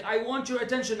 like, I want your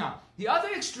attention now. The other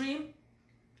extreme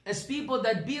is people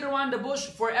that beat around the bush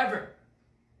forever.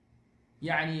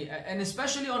 And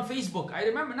especially on Facebook. I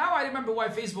remember why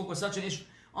Facebook was such an issue.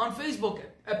 On Facebook,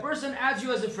 a person adds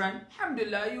you as a friend.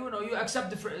 Alhamdulillah, you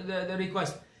accept the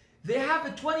request. They have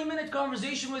a 20-minute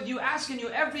conversation with you, asking you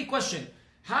every question.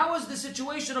 How is the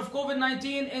situation of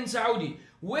COVID-19 in Saudi?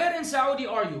 Where in Saudi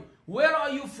are you? Where are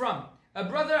you from?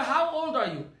 Brother, how old are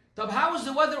you? How is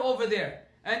the weather over there?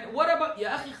 And what about,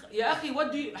 ya akhi,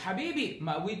 what do you, Habibi,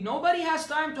 nobody has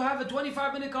time to have a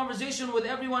 25-minute conversation with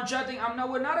everyone chatting.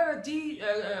 We're not at a tea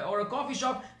or a coffee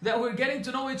shop that we're getting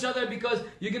to know each other because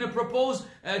you're going to propose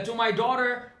to my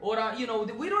daughter, or,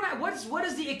 we don't have, what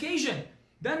is the occasion?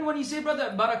 Then when you say,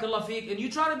 brother, barakallah feek, and you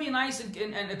try to be nice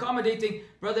and accommodating,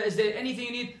 brother, is there anything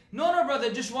you need? No,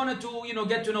 brother, just wanted to,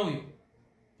 get to know you.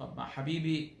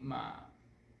 Habibi,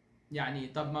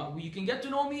 you can get to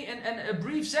know me in a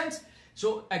brief sense.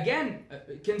 So again,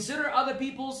 consider other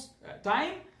people's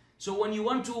time. So when you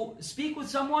want to speak with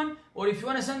someone, or if you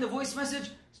want to send a voice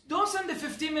message, don't send a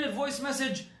 15-minute voice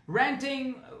message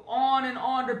ranting on and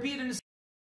on, repeating.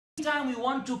 Every time we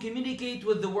want to communicate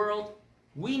with the world,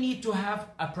 we need to have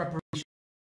a preparation.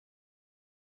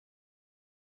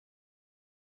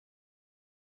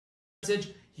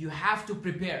 You have to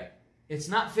prepare. It's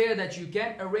not fair that you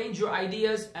can't arrange your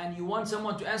ideas and you want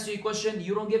someone to answer your question,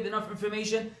 you don't give enough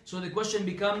information, so the question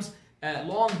becomes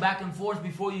long back and forth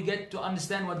before you get to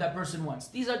understand what that person wants.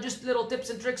 These are just little tips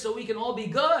and tricks so we can all be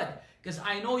good. Because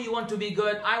I know you want to be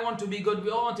good, I want to be good,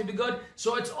 we all want to be good.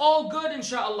 So it's all good,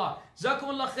 inshallah.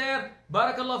 Jazakumullah khair,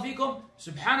 barakallah fikum,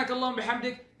 subhanakallahum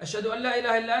bihamdik, ashhadu an la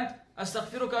ilaha illa ant,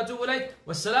 astaghfiruka wa atubu ilayk,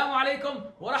 wassalamu alaikum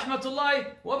wa rahmatullahi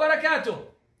wa barakatuh.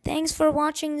 Thanks for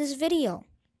watching this video.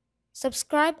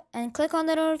 Subscribe and click on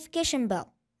the notification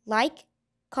bell. Like,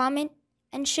 comment,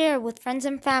 and share with friends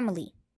and family.